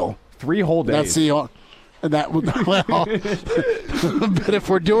and Grill. 3 whole days. That's the that well, but if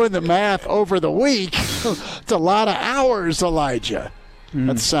we're doing the math over the week, it's a lot of hours, Elijah.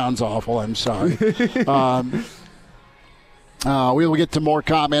 That sounds awful. I'm sorry. We will get to more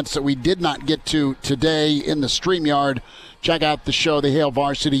comments that we did not get to today in the StreamYard. Check out the show, the Hail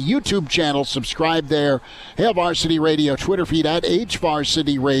Varsity YouTube channel. Subscribe there. Hail Varsity Radio, Twitter feed at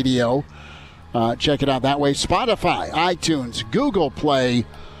HVarsity Radio. Check it out that way. Spotify, iTunes, Google Play.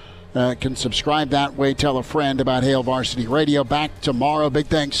 Can subscribe that way. Tell a friend about Hail Varsity Radio. Back tomorrow. Big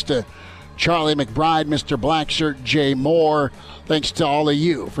thanks to Charlie McBride, Mr. Blackshirt, Jay Moore. Thanks to all of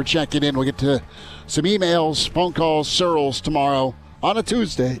you for checking in. We'll get to some emails, phone calls, surls tomorrow on a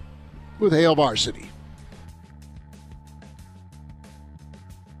Tuesday with Hail Varsity.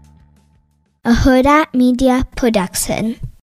 A Hurrdat Media Production.